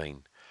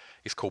magazine.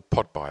 It's called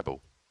Pod Bible.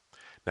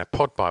 Now,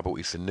 Pod Bible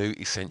is the new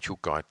essential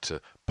guide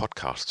to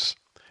podcasts.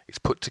 It's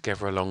put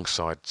together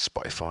alongside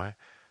Spotify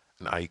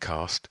and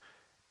Acast,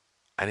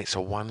 and it's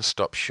a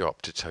one-stop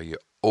shop to tell you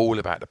all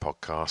about the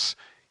podcasts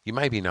you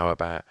maybe know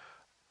about,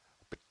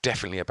 but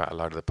definitely about a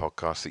load of the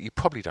podcasts that you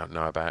probably don't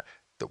know about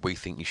that we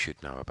think you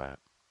should know about.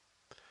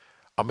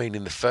 I mean,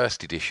 in the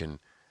first edition,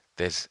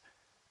 there's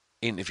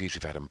interviews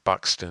with Adam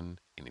Buxton,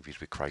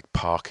 interviews with Craig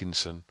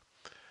Parkinson,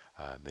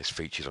 there's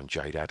features on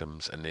Jade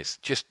Adams, and there's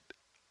just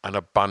an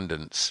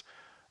abundance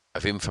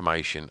of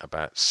information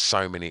about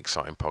so many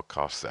exciting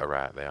podcasts that are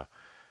out there.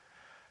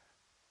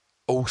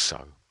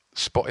 Also,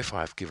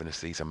 Spotify have given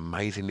us these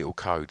amazing little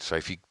codes. So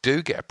if you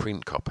do get a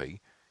print copy,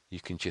 you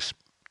can just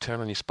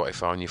turn on your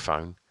Spotify on your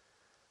phone,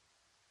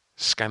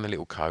 scan the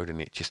little code,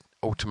 and it just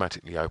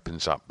automatically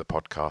opens up the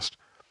podcast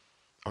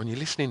on your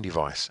listening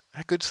device.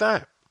 How good's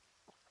that?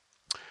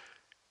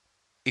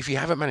 If you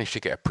haven't managed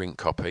to get a print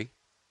copy,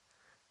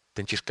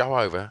 then just go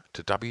over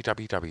to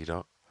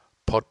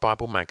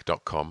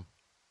www.podbiblemag.com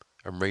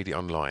and read it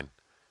online,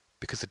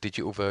 because the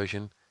digital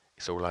version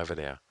is all over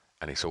there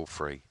and it's all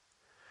free.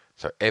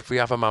 So every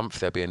other month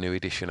there'll be a new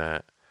edition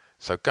out.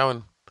 So go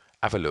and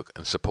have a look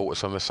and support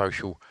us on the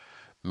social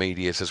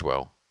medias as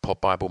well.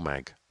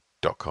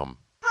 podbiblemag.com.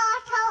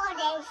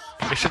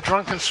 It's a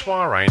drunken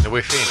soiree in the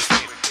within.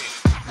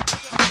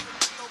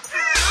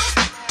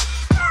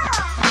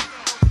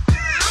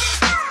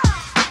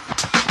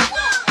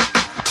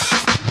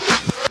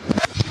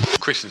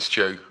 Chris and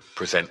Stu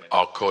present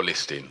Hardcore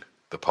Listing,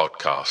 the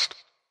podcast.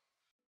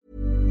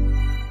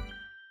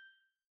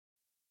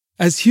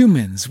 As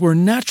humans, we're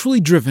naturally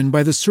driven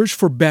by the search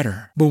for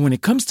better. But when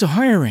it comes to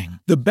hiring,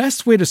 the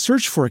best way to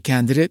search for a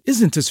candidate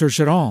isn't to search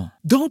at all.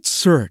 Don't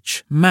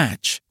search,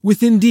 match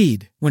with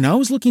Indeed. When I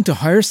was looking to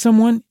hire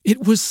someone,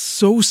 it was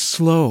so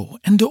slow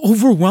and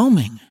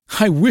overwhelming.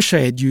 I wish I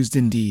had used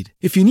Indeed.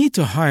 If you need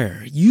to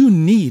hire, you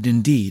need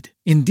Indeed.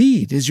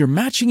 Indeed is your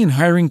matching and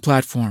hiring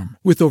platform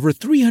with over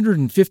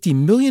 350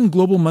 million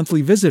global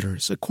monthly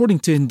visitors, according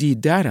to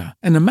Indeed data,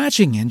 and a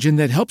matching engine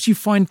that helps you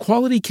find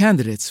quality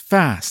candidates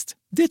fast.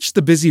 Ditch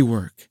the busy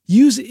work.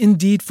 Use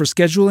Indeed for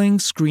scheduling,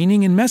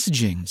 screening, and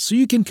messaging so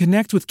you can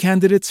connect with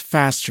candidates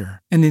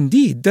faster. And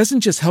Indeed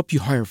doesn't just help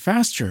you hire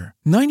faster.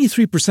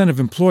 93%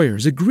 of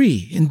employers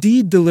agree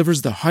Indeed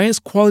delivers the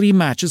highest quality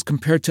matches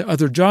compared to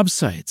other job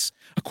sites,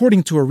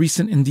 according to a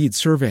recent Indeed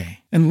survey.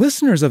 And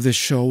listeners of this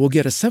show will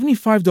get a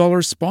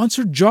 $75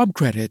 sponsored job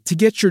credit to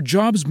get your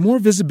jobs more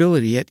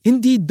visibility at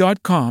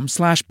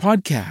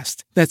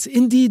Indeed.com/podcast. That's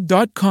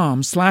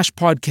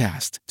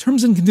Indeed.com/podcast.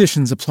 Terms and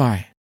conditions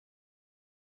apply.